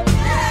ready?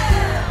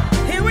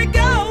 Yeah. Here we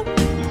go.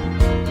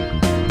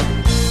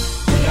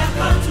 We have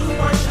come to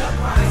worship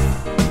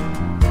Christ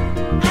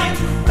and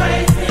to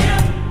praise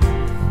him.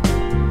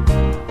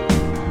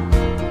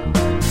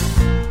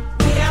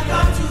 We have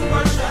come to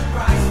worship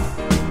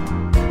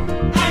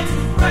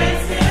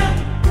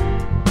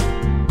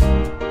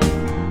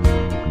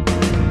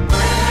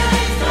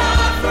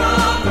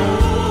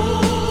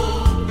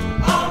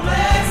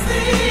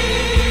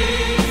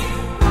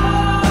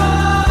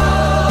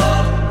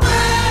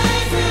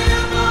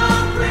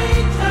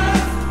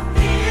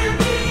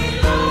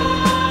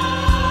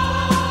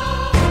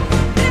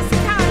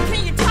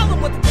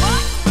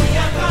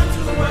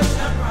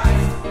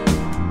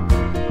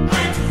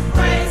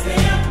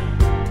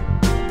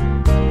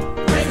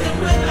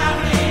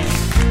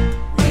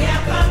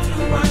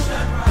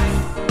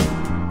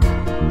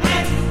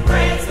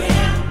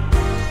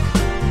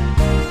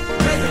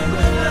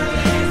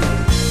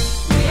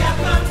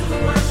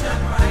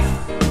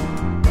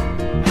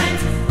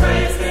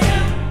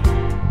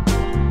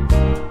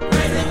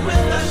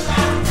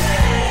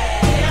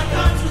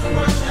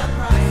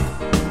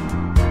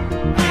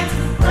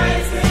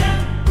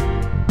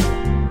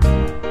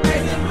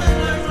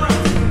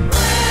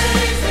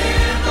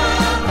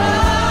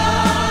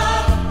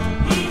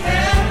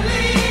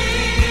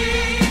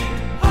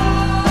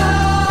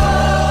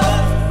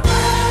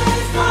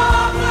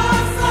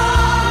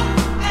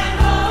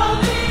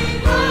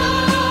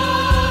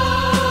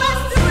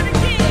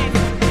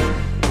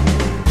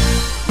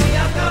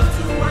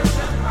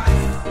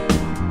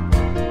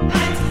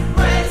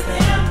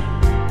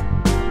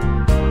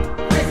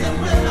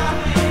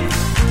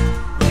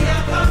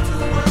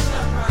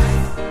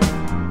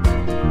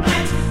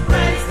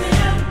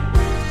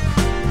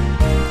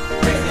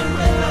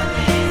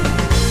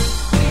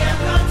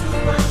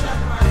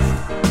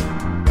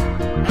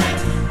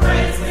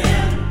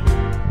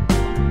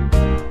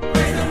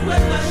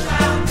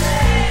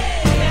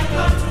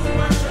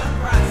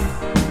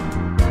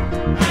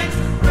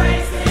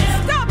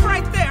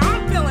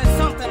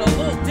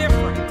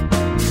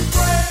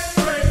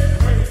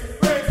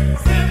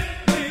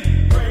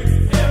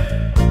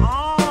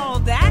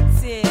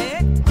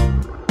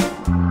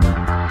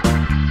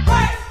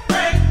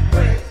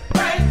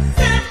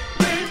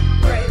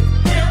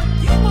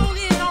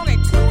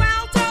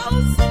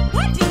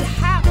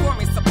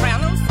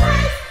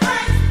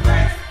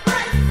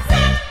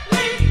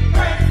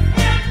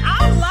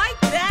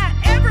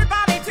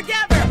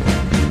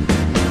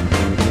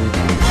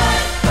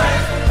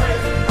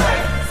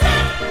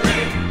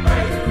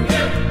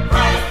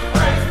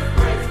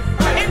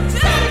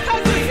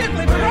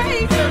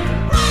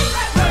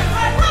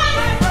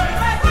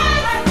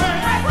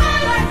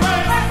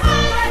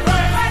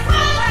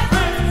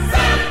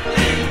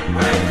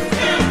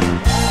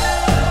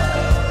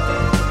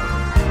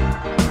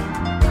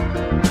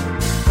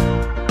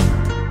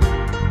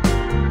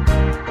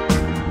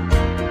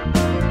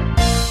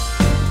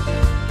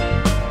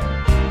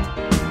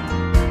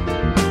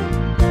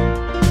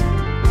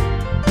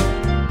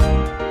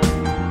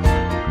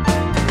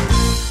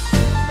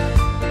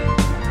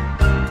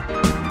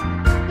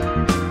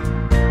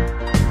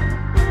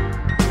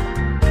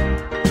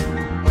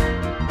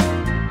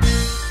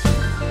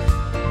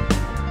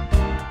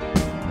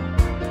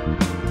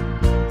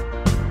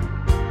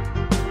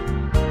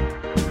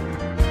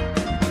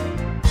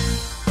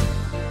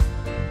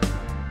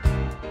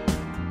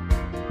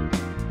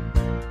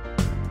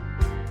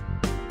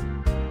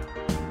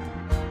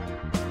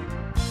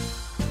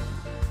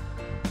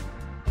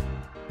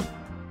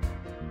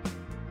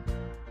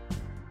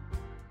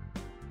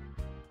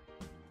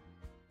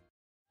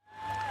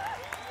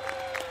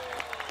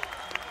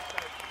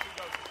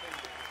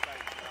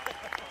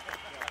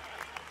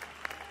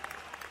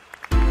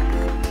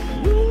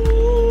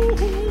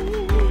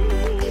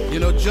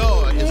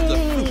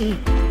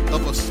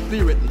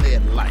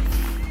spirit-led life.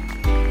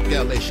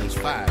 Galatians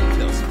 5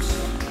 tells us.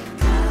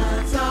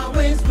 God's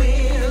always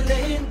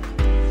willing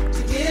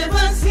to give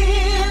us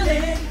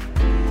healing.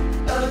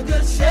 A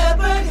good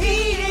shepherd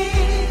he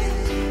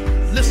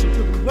is. Listen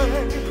to the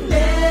word.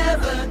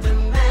 Never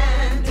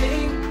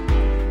demanding,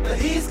 but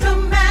he's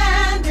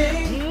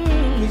commanding.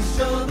 He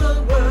show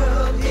the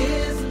world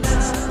his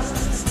love.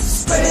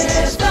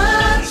 Spread the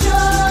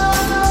joy.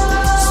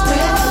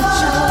 Spread the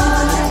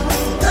joy.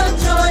 The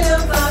joy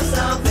of our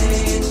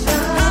salvation.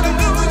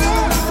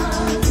 Hallelujah.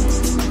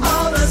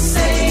 All the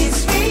saints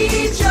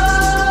rejoice.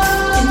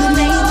 In the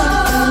name of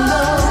the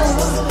Lord,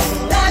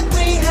 that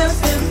we have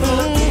been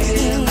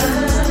forgiven.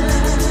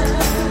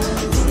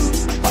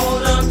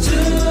 Hold on to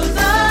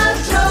the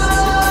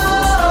joy.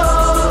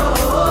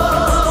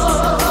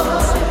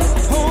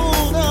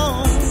 Hold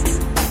on.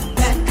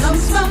 That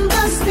comes from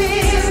the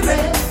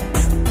Spirit.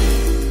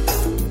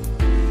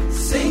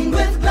 Sing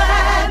with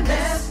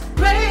gladness.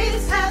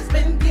 Grace has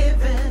been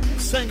given.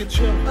 Sing it,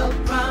 children. A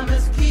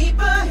promise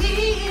keeper he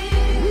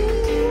is.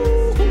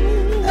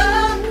 The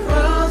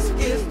cross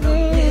gives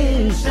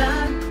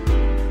permission.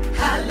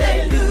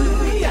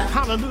 Hallelujah.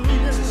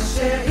 Hallelujah. To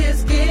share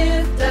his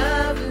gift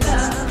of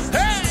love.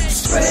 Hey!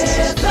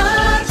 Spread the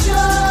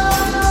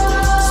joy.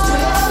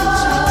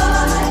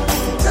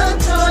 The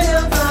joy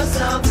of our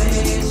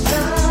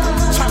salvation.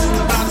 Talking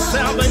about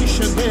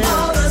salvation here.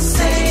 All the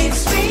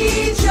saints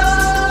rejoice.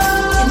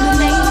 In the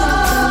name of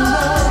the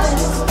Lord,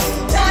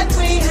 that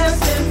we have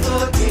been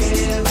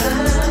forgiven.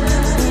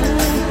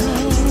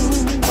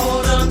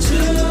 Hold on to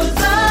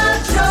the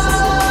joy.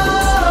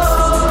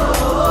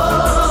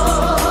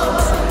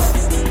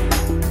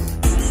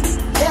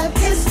 Let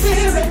his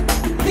spirit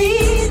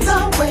lead the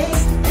way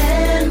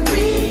and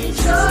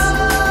rejoice.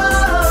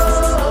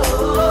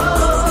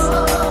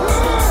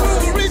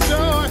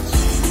 Rejoice.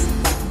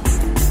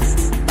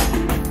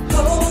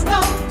 Hold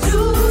on to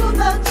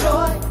the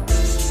joy.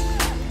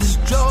 This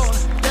joy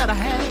that I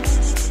have.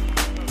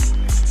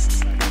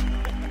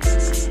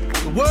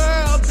 The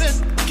world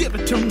didn't give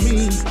it to me.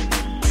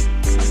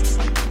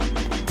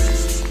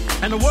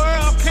 And the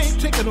world can't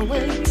take it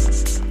away.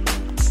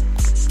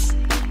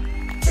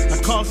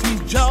 Because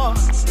he's joy.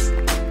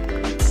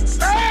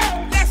 Oh,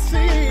 yes,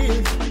 he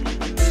is.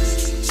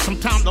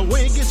 Sometimes the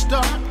way gets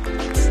dark.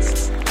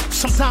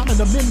 Sometimes in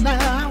the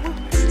midnight hour.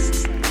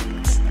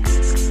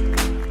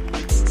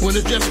 When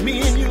it's just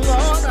me and you,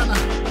 Lord, and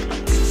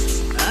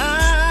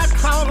I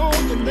call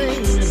on your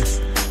name.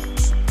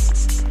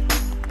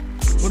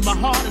 When my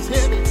heart is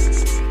heavy,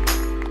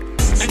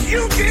 and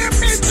you give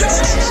me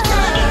joy.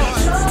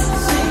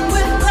 Sing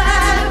with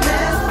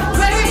gladness.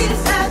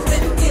 Grace has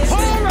been given.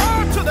 Hold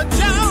on to the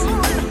joy.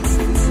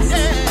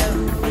 Yeah.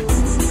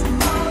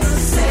 All the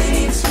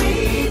saints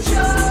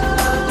rejoice.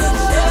 The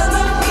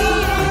shepherd he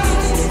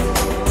is.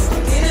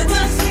 Give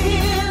us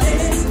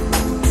healing.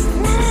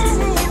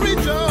 Ooh,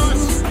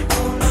 rejoice.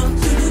 Hold on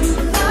to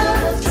the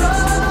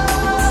joy.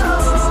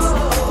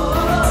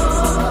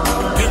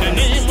 In the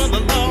name of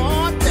the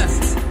Lord.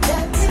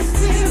 Let his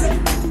spirit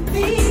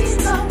lead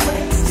the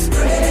way.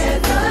 Spread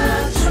the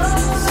joy.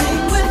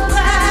 Sing with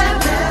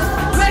gladness.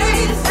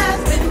 Grace has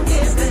been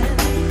given.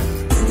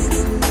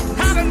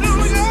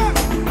 Hallelujah.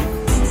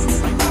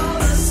 All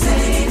the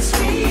saints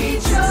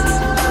rejoice.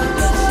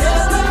 The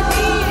shepherd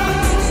he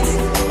is.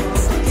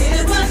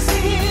 Give us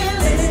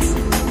healing.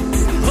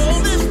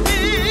 Holy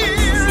Spirit.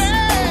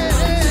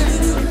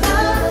 The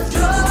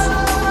joy.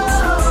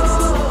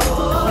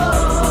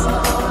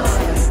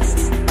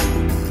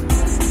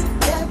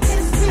 Let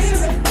his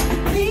spirit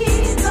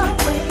lead the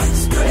way.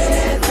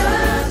 Spread the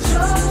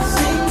joy.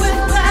 Sing with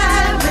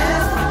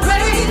gladness.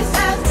 Grace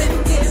has been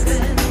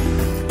given.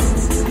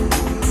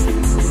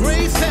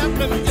 Grace has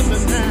been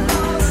given now.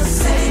 All the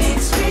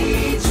saints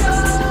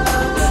rejoice.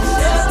 The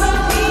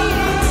shepherd he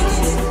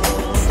is.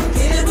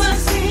 Give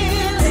us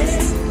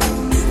healing.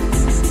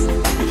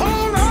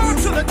 Hold on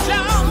to the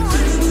joy.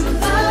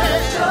 The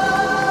joy.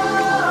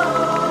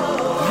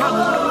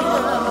 Hallelujah.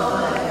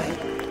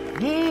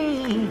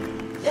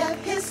 Let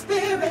his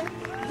spirit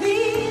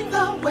lead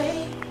the way.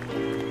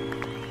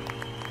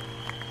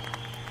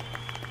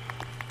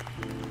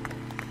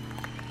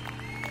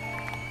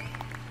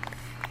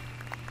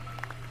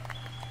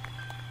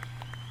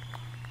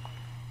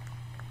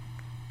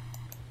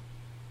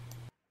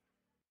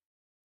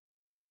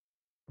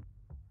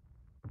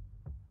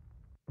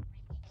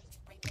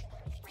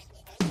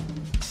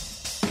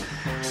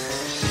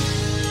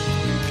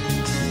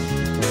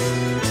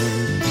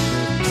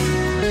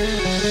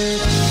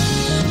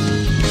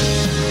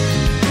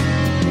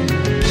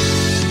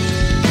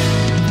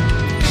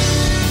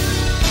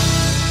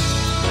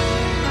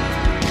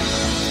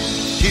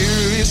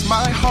 Here is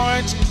my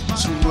heart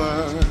to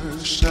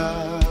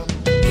worship.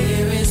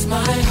 Here is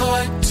my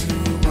heart to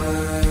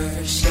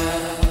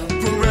worship.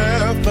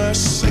 Forever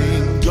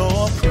sing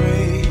your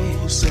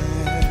praises.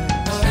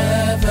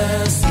 Forever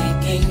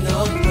seeking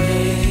your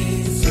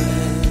praises.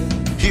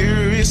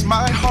 Here is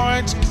my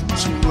heart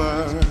to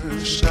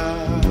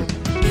worship.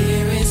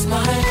 Here is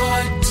my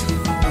heart to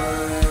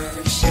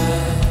worship.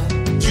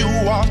 You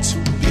are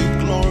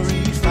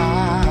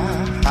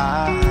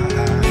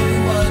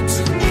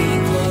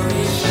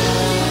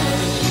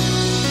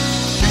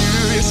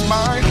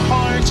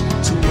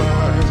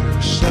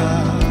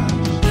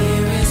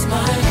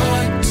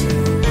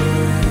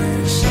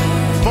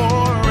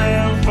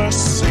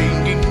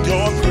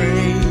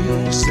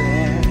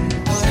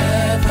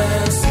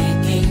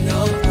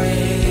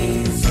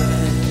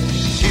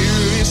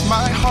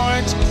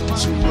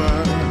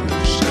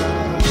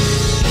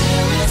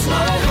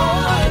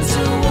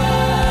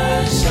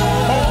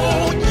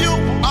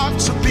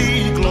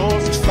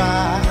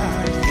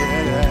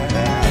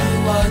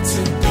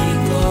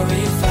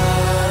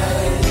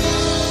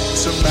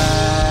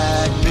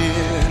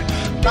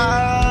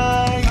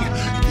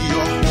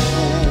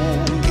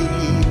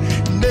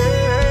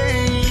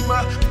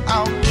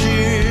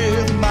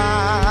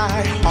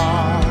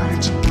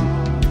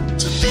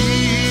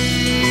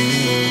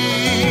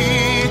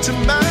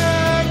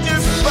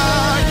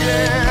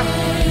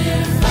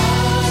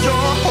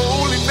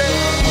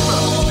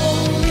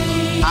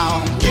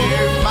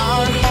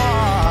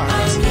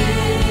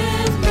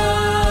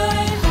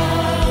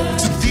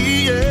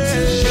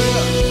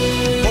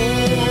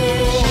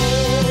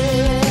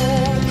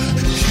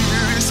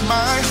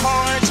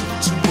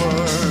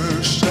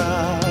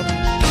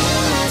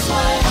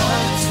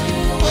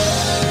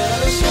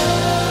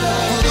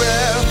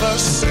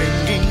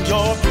singing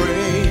your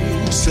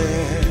praises.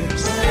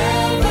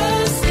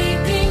 Forever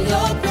singing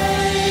your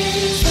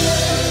praises.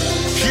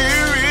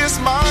 Here is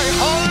my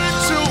heart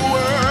to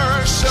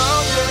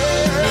worship.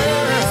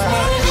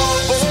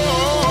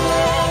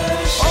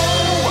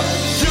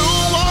 You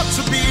ought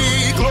to be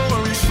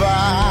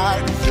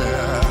glorified.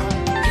 Yeah.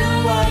 You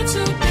are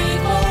to be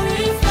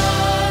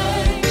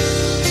glorified.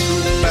 To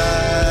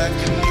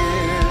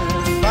magnify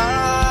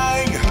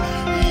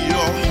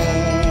your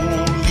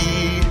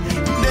holy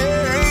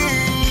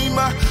name.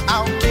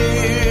 I'll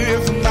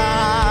give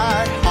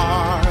my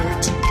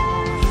heart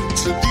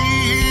to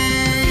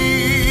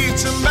thee,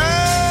 to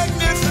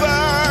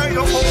magnify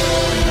your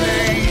holy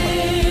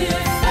name.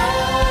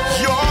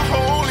 Your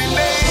holy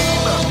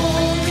name.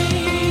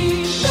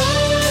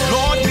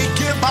 Lord, we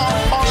give our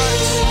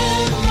hearts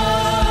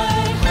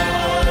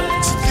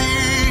to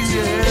thee,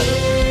 yeah.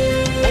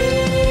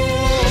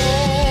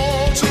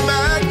 Oh, to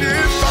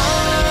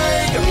magnify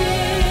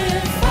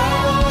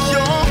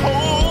your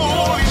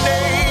holy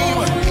name.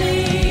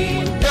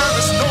 There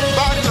is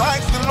nobody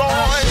like the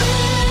Lord.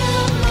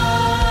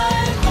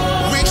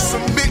 We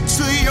submit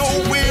to your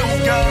will,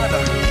 God,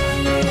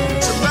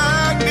 to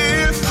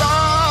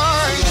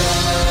magnify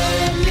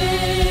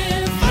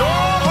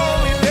your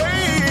holy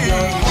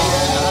name.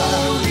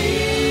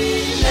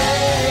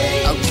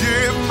 I'll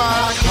give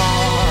my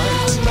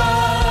heart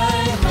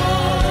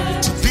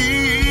to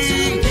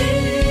thee.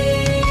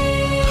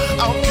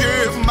 I'll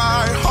give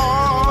my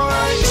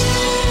heart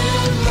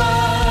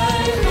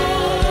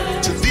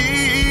to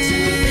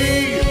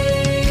thee.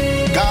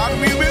 God,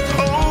 we're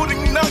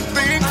withholding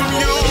nothing from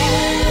you.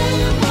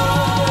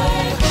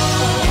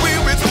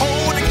 We're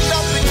withholding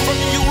nothing from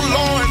you,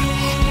 Lord.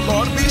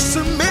 Lord, we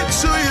submit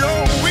to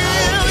your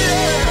will,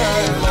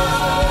 yeah.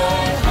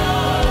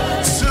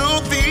 To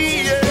thee,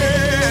 yeah.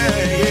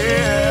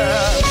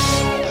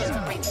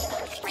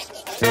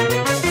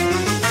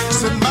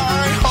 So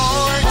my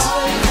heart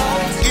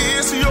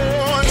is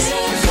yours.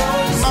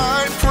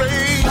 My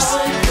praise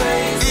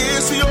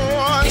is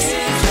yours.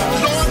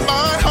 Lord,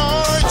 my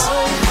heart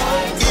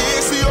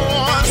is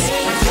yours.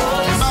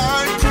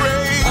 My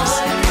praise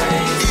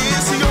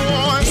is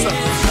yours.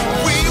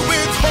 We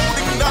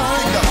withholding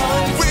nothing.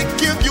 We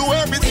give you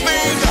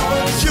everything.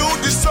 You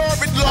deserve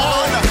it,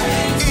 Lord.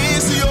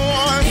 Is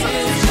yours.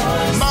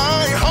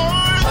 My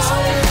heart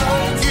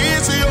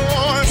is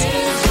yours.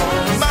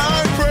 My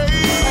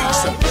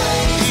praise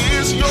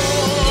is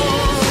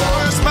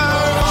yours.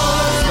 My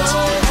heart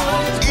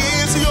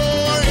is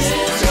yours.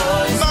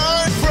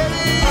 My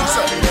praise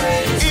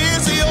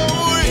is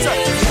yours.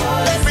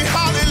 Every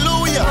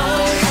hallelujah,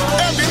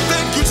 every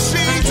thank you,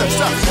 Jesus.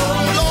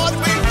 Lord,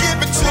 we give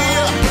it to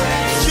you.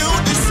 You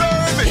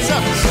deserve it.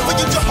 For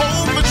you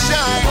Jehovah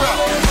Jireh.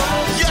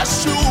 Yes,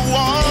 you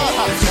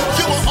are.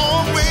 You are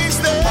always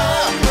there.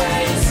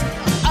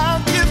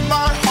 I'll give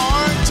my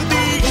heart to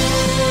thee.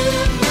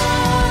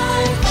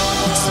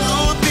 To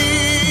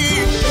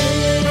thee.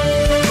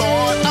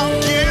 Lord, I'll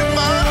give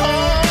my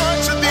heart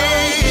to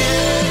thee.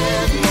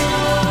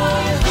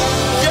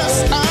 Yes,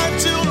 I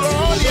do,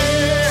 Lord,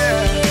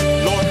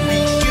 yeah. Lord, we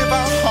give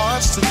our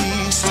hearts to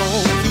thee. So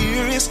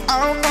here is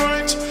our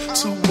heart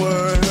to worship.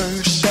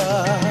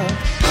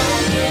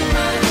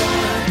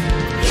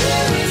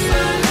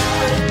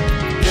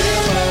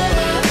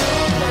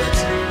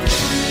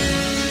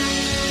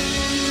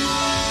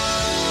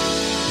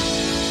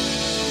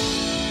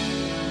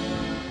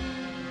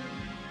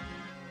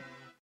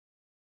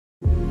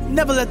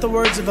 Never let the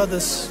words of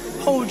others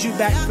hold you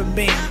back from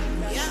being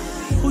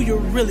who you're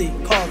really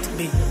called to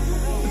be.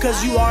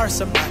 Because you are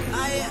somebody.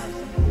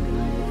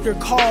 You're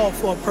called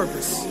for a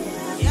purpose.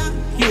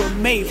 You were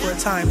made for a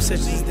time such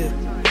as this.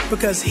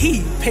 Because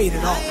he paid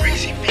it all.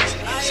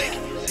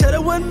 Said I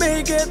wouldn't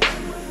make it.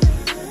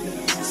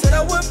 Said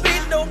I wouldn't be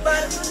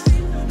nobody.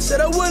 Said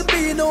I wouldn't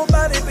be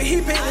nobody, but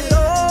he paid it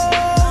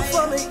all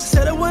for me.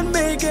 Said I wouldn't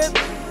make it.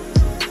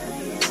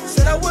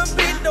 Said I wouldn't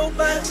be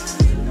nobody.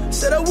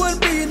 Said I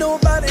wouldn't be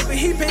nobody, but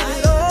he paid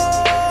it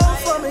all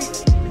for me.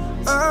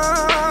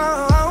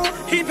 Oh,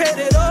 he paid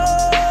it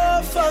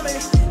all for me.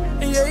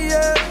 Yeah,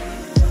 yeah.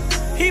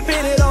 He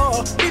paid it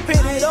all. He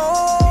paid it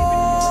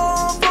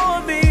all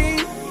for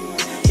me.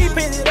 He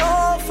paid it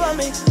all for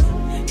me.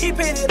 He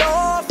paid it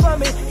all for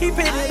me. He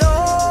paid it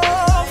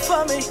all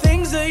for me.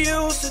 Things I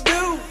used to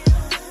do,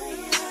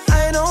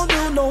 I don't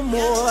do no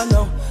more.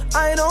 No,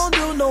 I don't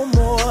do no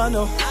more.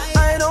 No,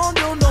 I don't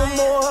do no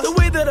more. The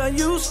way that I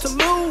used to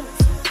move,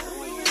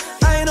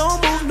 I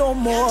don't move no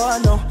more.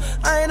 No,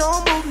 I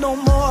don't move no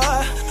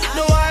more.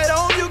 No, I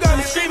don't. You got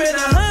me screaming.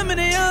 How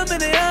many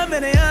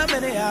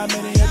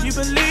of you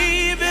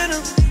believe in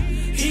him?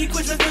 He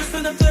quenched the thirst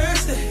when I'm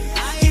thirsty.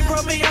 He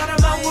brought me out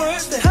of my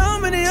worst. How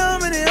many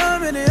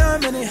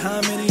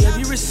of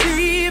you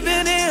receive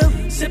in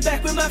him? Sit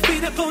back with my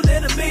feet up on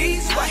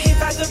enemies while he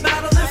fights the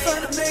battle in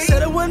front of me.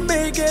 Said I wouldn't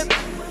make it.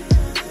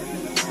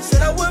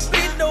 Said I wouldn't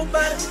be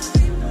nobody.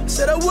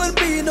 Said I wouldn't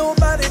be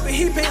nobody, but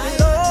he paid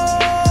it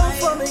all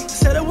for me.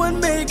 Said I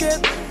wouldn't make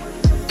it.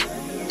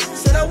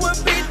 Said I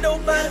wouldn't be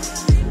nobody.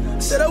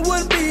 Said I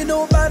wouldn't be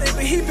nobody, but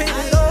baby, he paid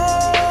it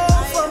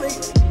all for me.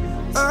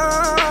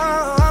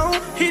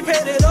 He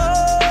paid it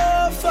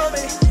all for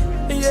me.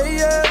 Yeah,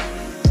 yeah.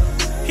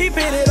 He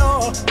paid it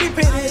all. He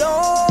paid it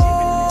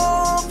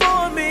all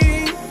for me.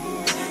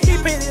 He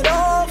paid it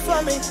all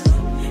for me.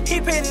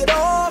 He paid it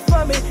all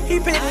for me. He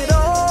paid it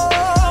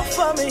all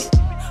for me.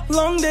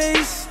 Long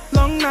days,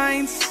 long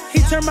nights. He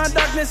turned my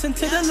darkness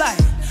into the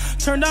light.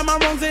 Turned out my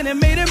wrongs and it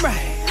made it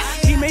right.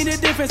 He made a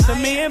difference to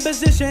me in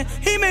position.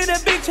 He made a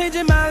big change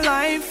in my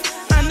life.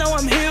 I know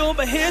I'm healed,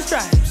 but his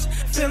stripes.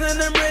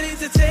 Feeling I'm ready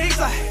to take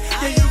flight.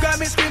 Yeah, you got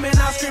me screaming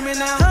out, screaming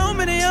out. How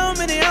many of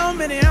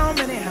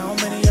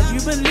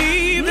you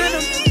believe in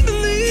him?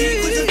 He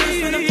was the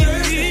first when I'm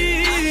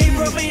thirsty. He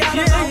brought me out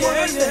of my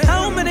worst.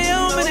 How many of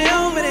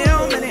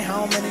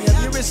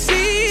you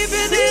receive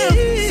in him?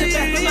 Sit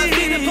back with my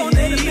feet upon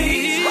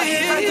enemies. Why he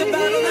fight the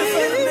battle in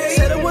front of me?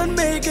 Said I wouldn't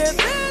make it.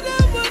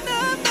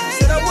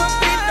 Said I wouldn't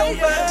be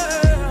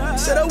nobody.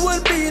 Said I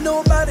wouldn't be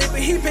nobody,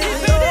 but he paid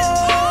it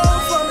all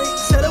for me.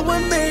 Said I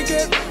wouldn't make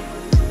it.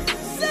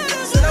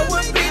 Said I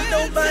wouldn't be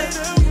nobody.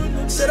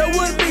 Said I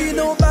wouldn't be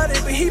nobody,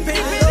 but he paid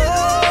it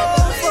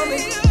all for me.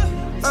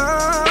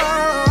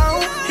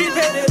 He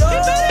paid it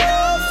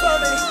all for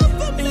me.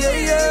 Yeah,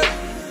 yeah.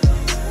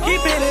 He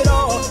paid it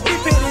all. He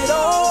paid it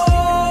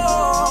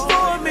all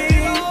for me.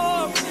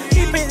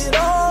 He paid it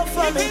all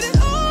for me.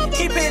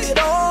 He paid it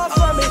all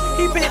for me.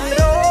 He paid it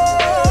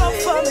all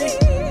for me.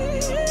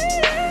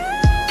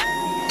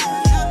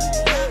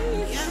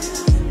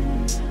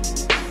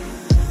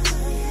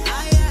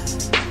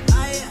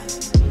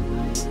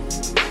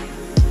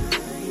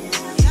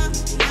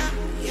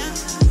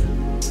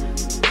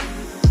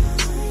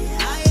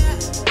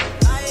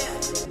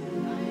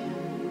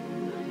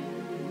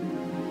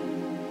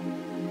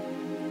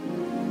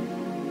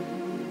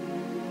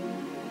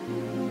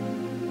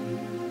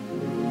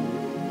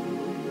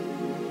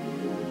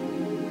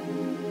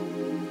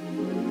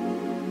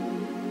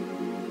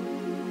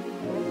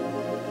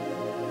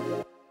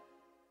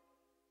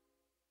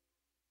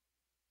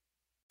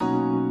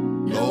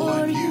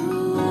 Lord,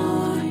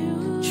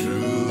 you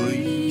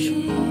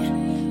truly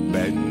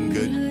been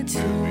good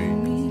to me,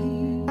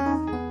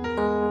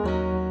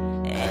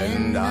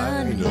 and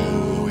I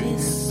know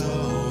it's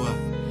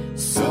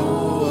so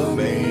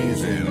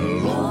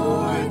amazing,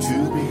 Lord, to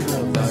be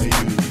loved by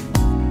you.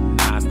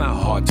 Nah, it's not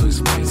hard to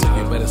explain, so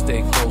you better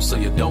stay close so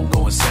you don't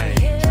go insane.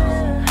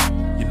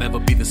 You'll never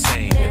be the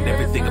same, and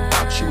everything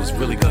about you is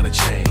really gonna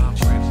change.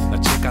 Now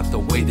check out the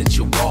way that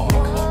you walk,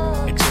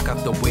 and check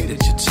out the way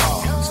that you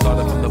talk.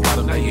 Started from the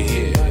bottom, now you're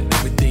here.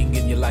 Everything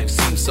in your life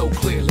seems so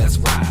clear. Let's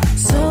ride.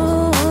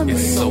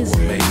 It's so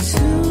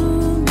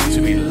amazing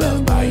to be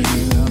loved by you.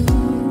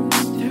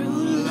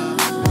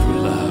 Through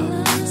love,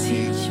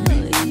 teach me,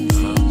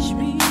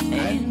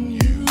 and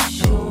you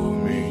show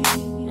me.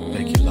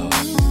 Thank you, Lord.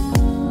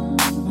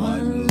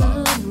 What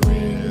love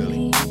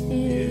really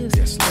is.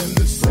 Yes, Lord.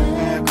 The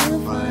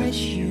sacrifice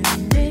you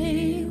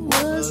made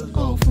was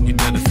all for me. You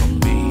done it for me.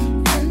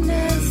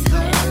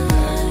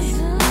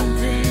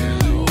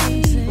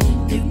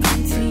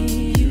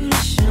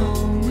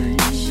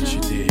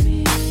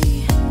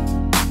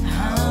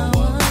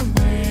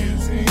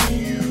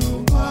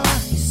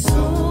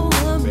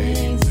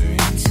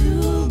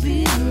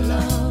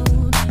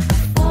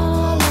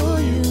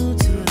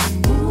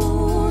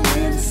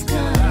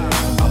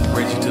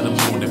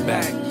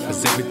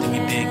 Everything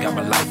you did got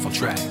my life on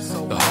track.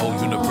 The whole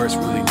universe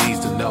really needs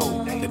to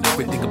know that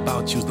everything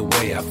about you's the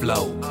way I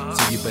flow.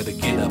 So you better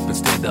get up and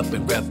stand up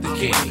and rap the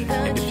king.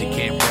 And if you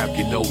can't rap,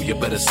 you know you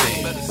better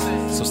sing.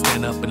 So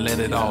stand up and let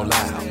it all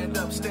out,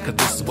 cause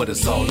this is what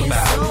it's all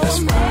about. That's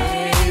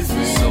right.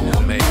 It's so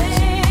amazing.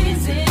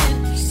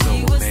 So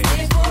amazing.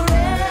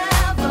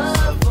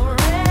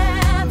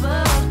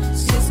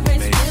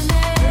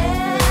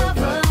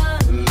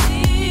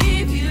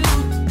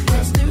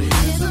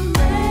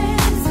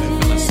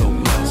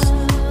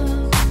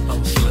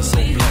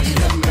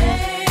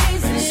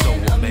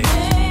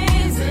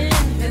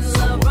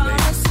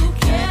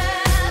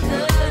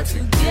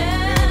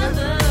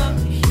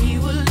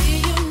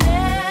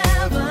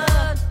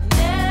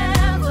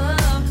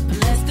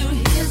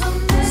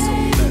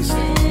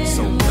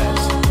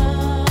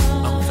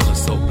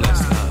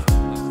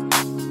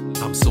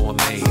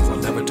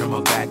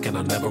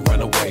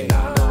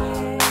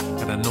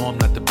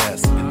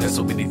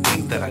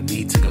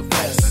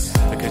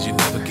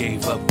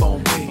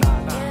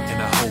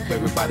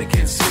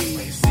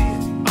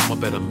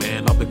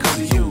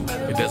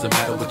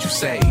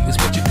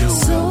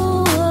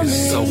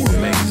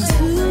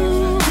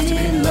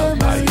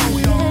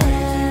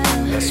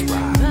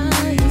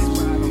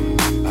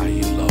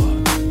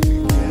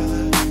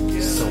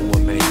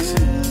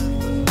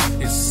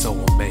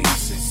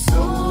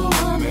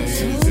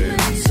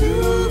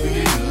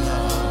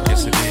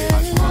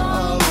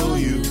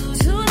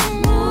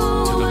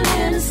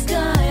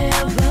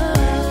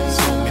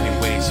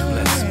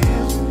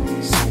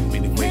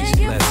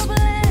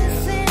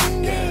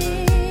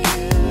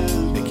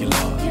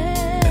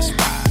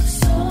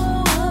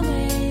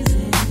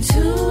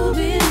 To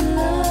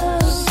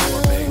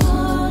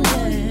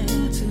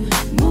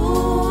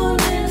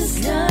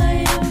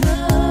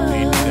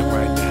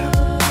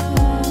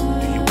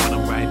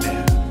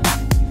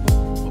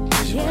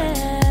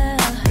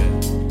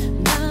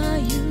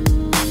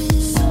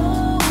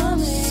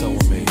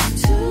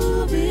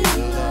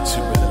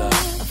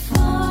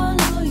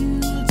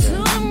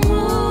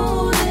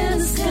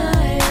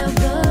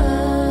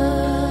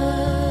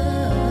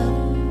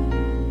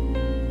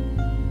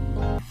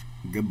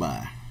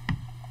Goodbye.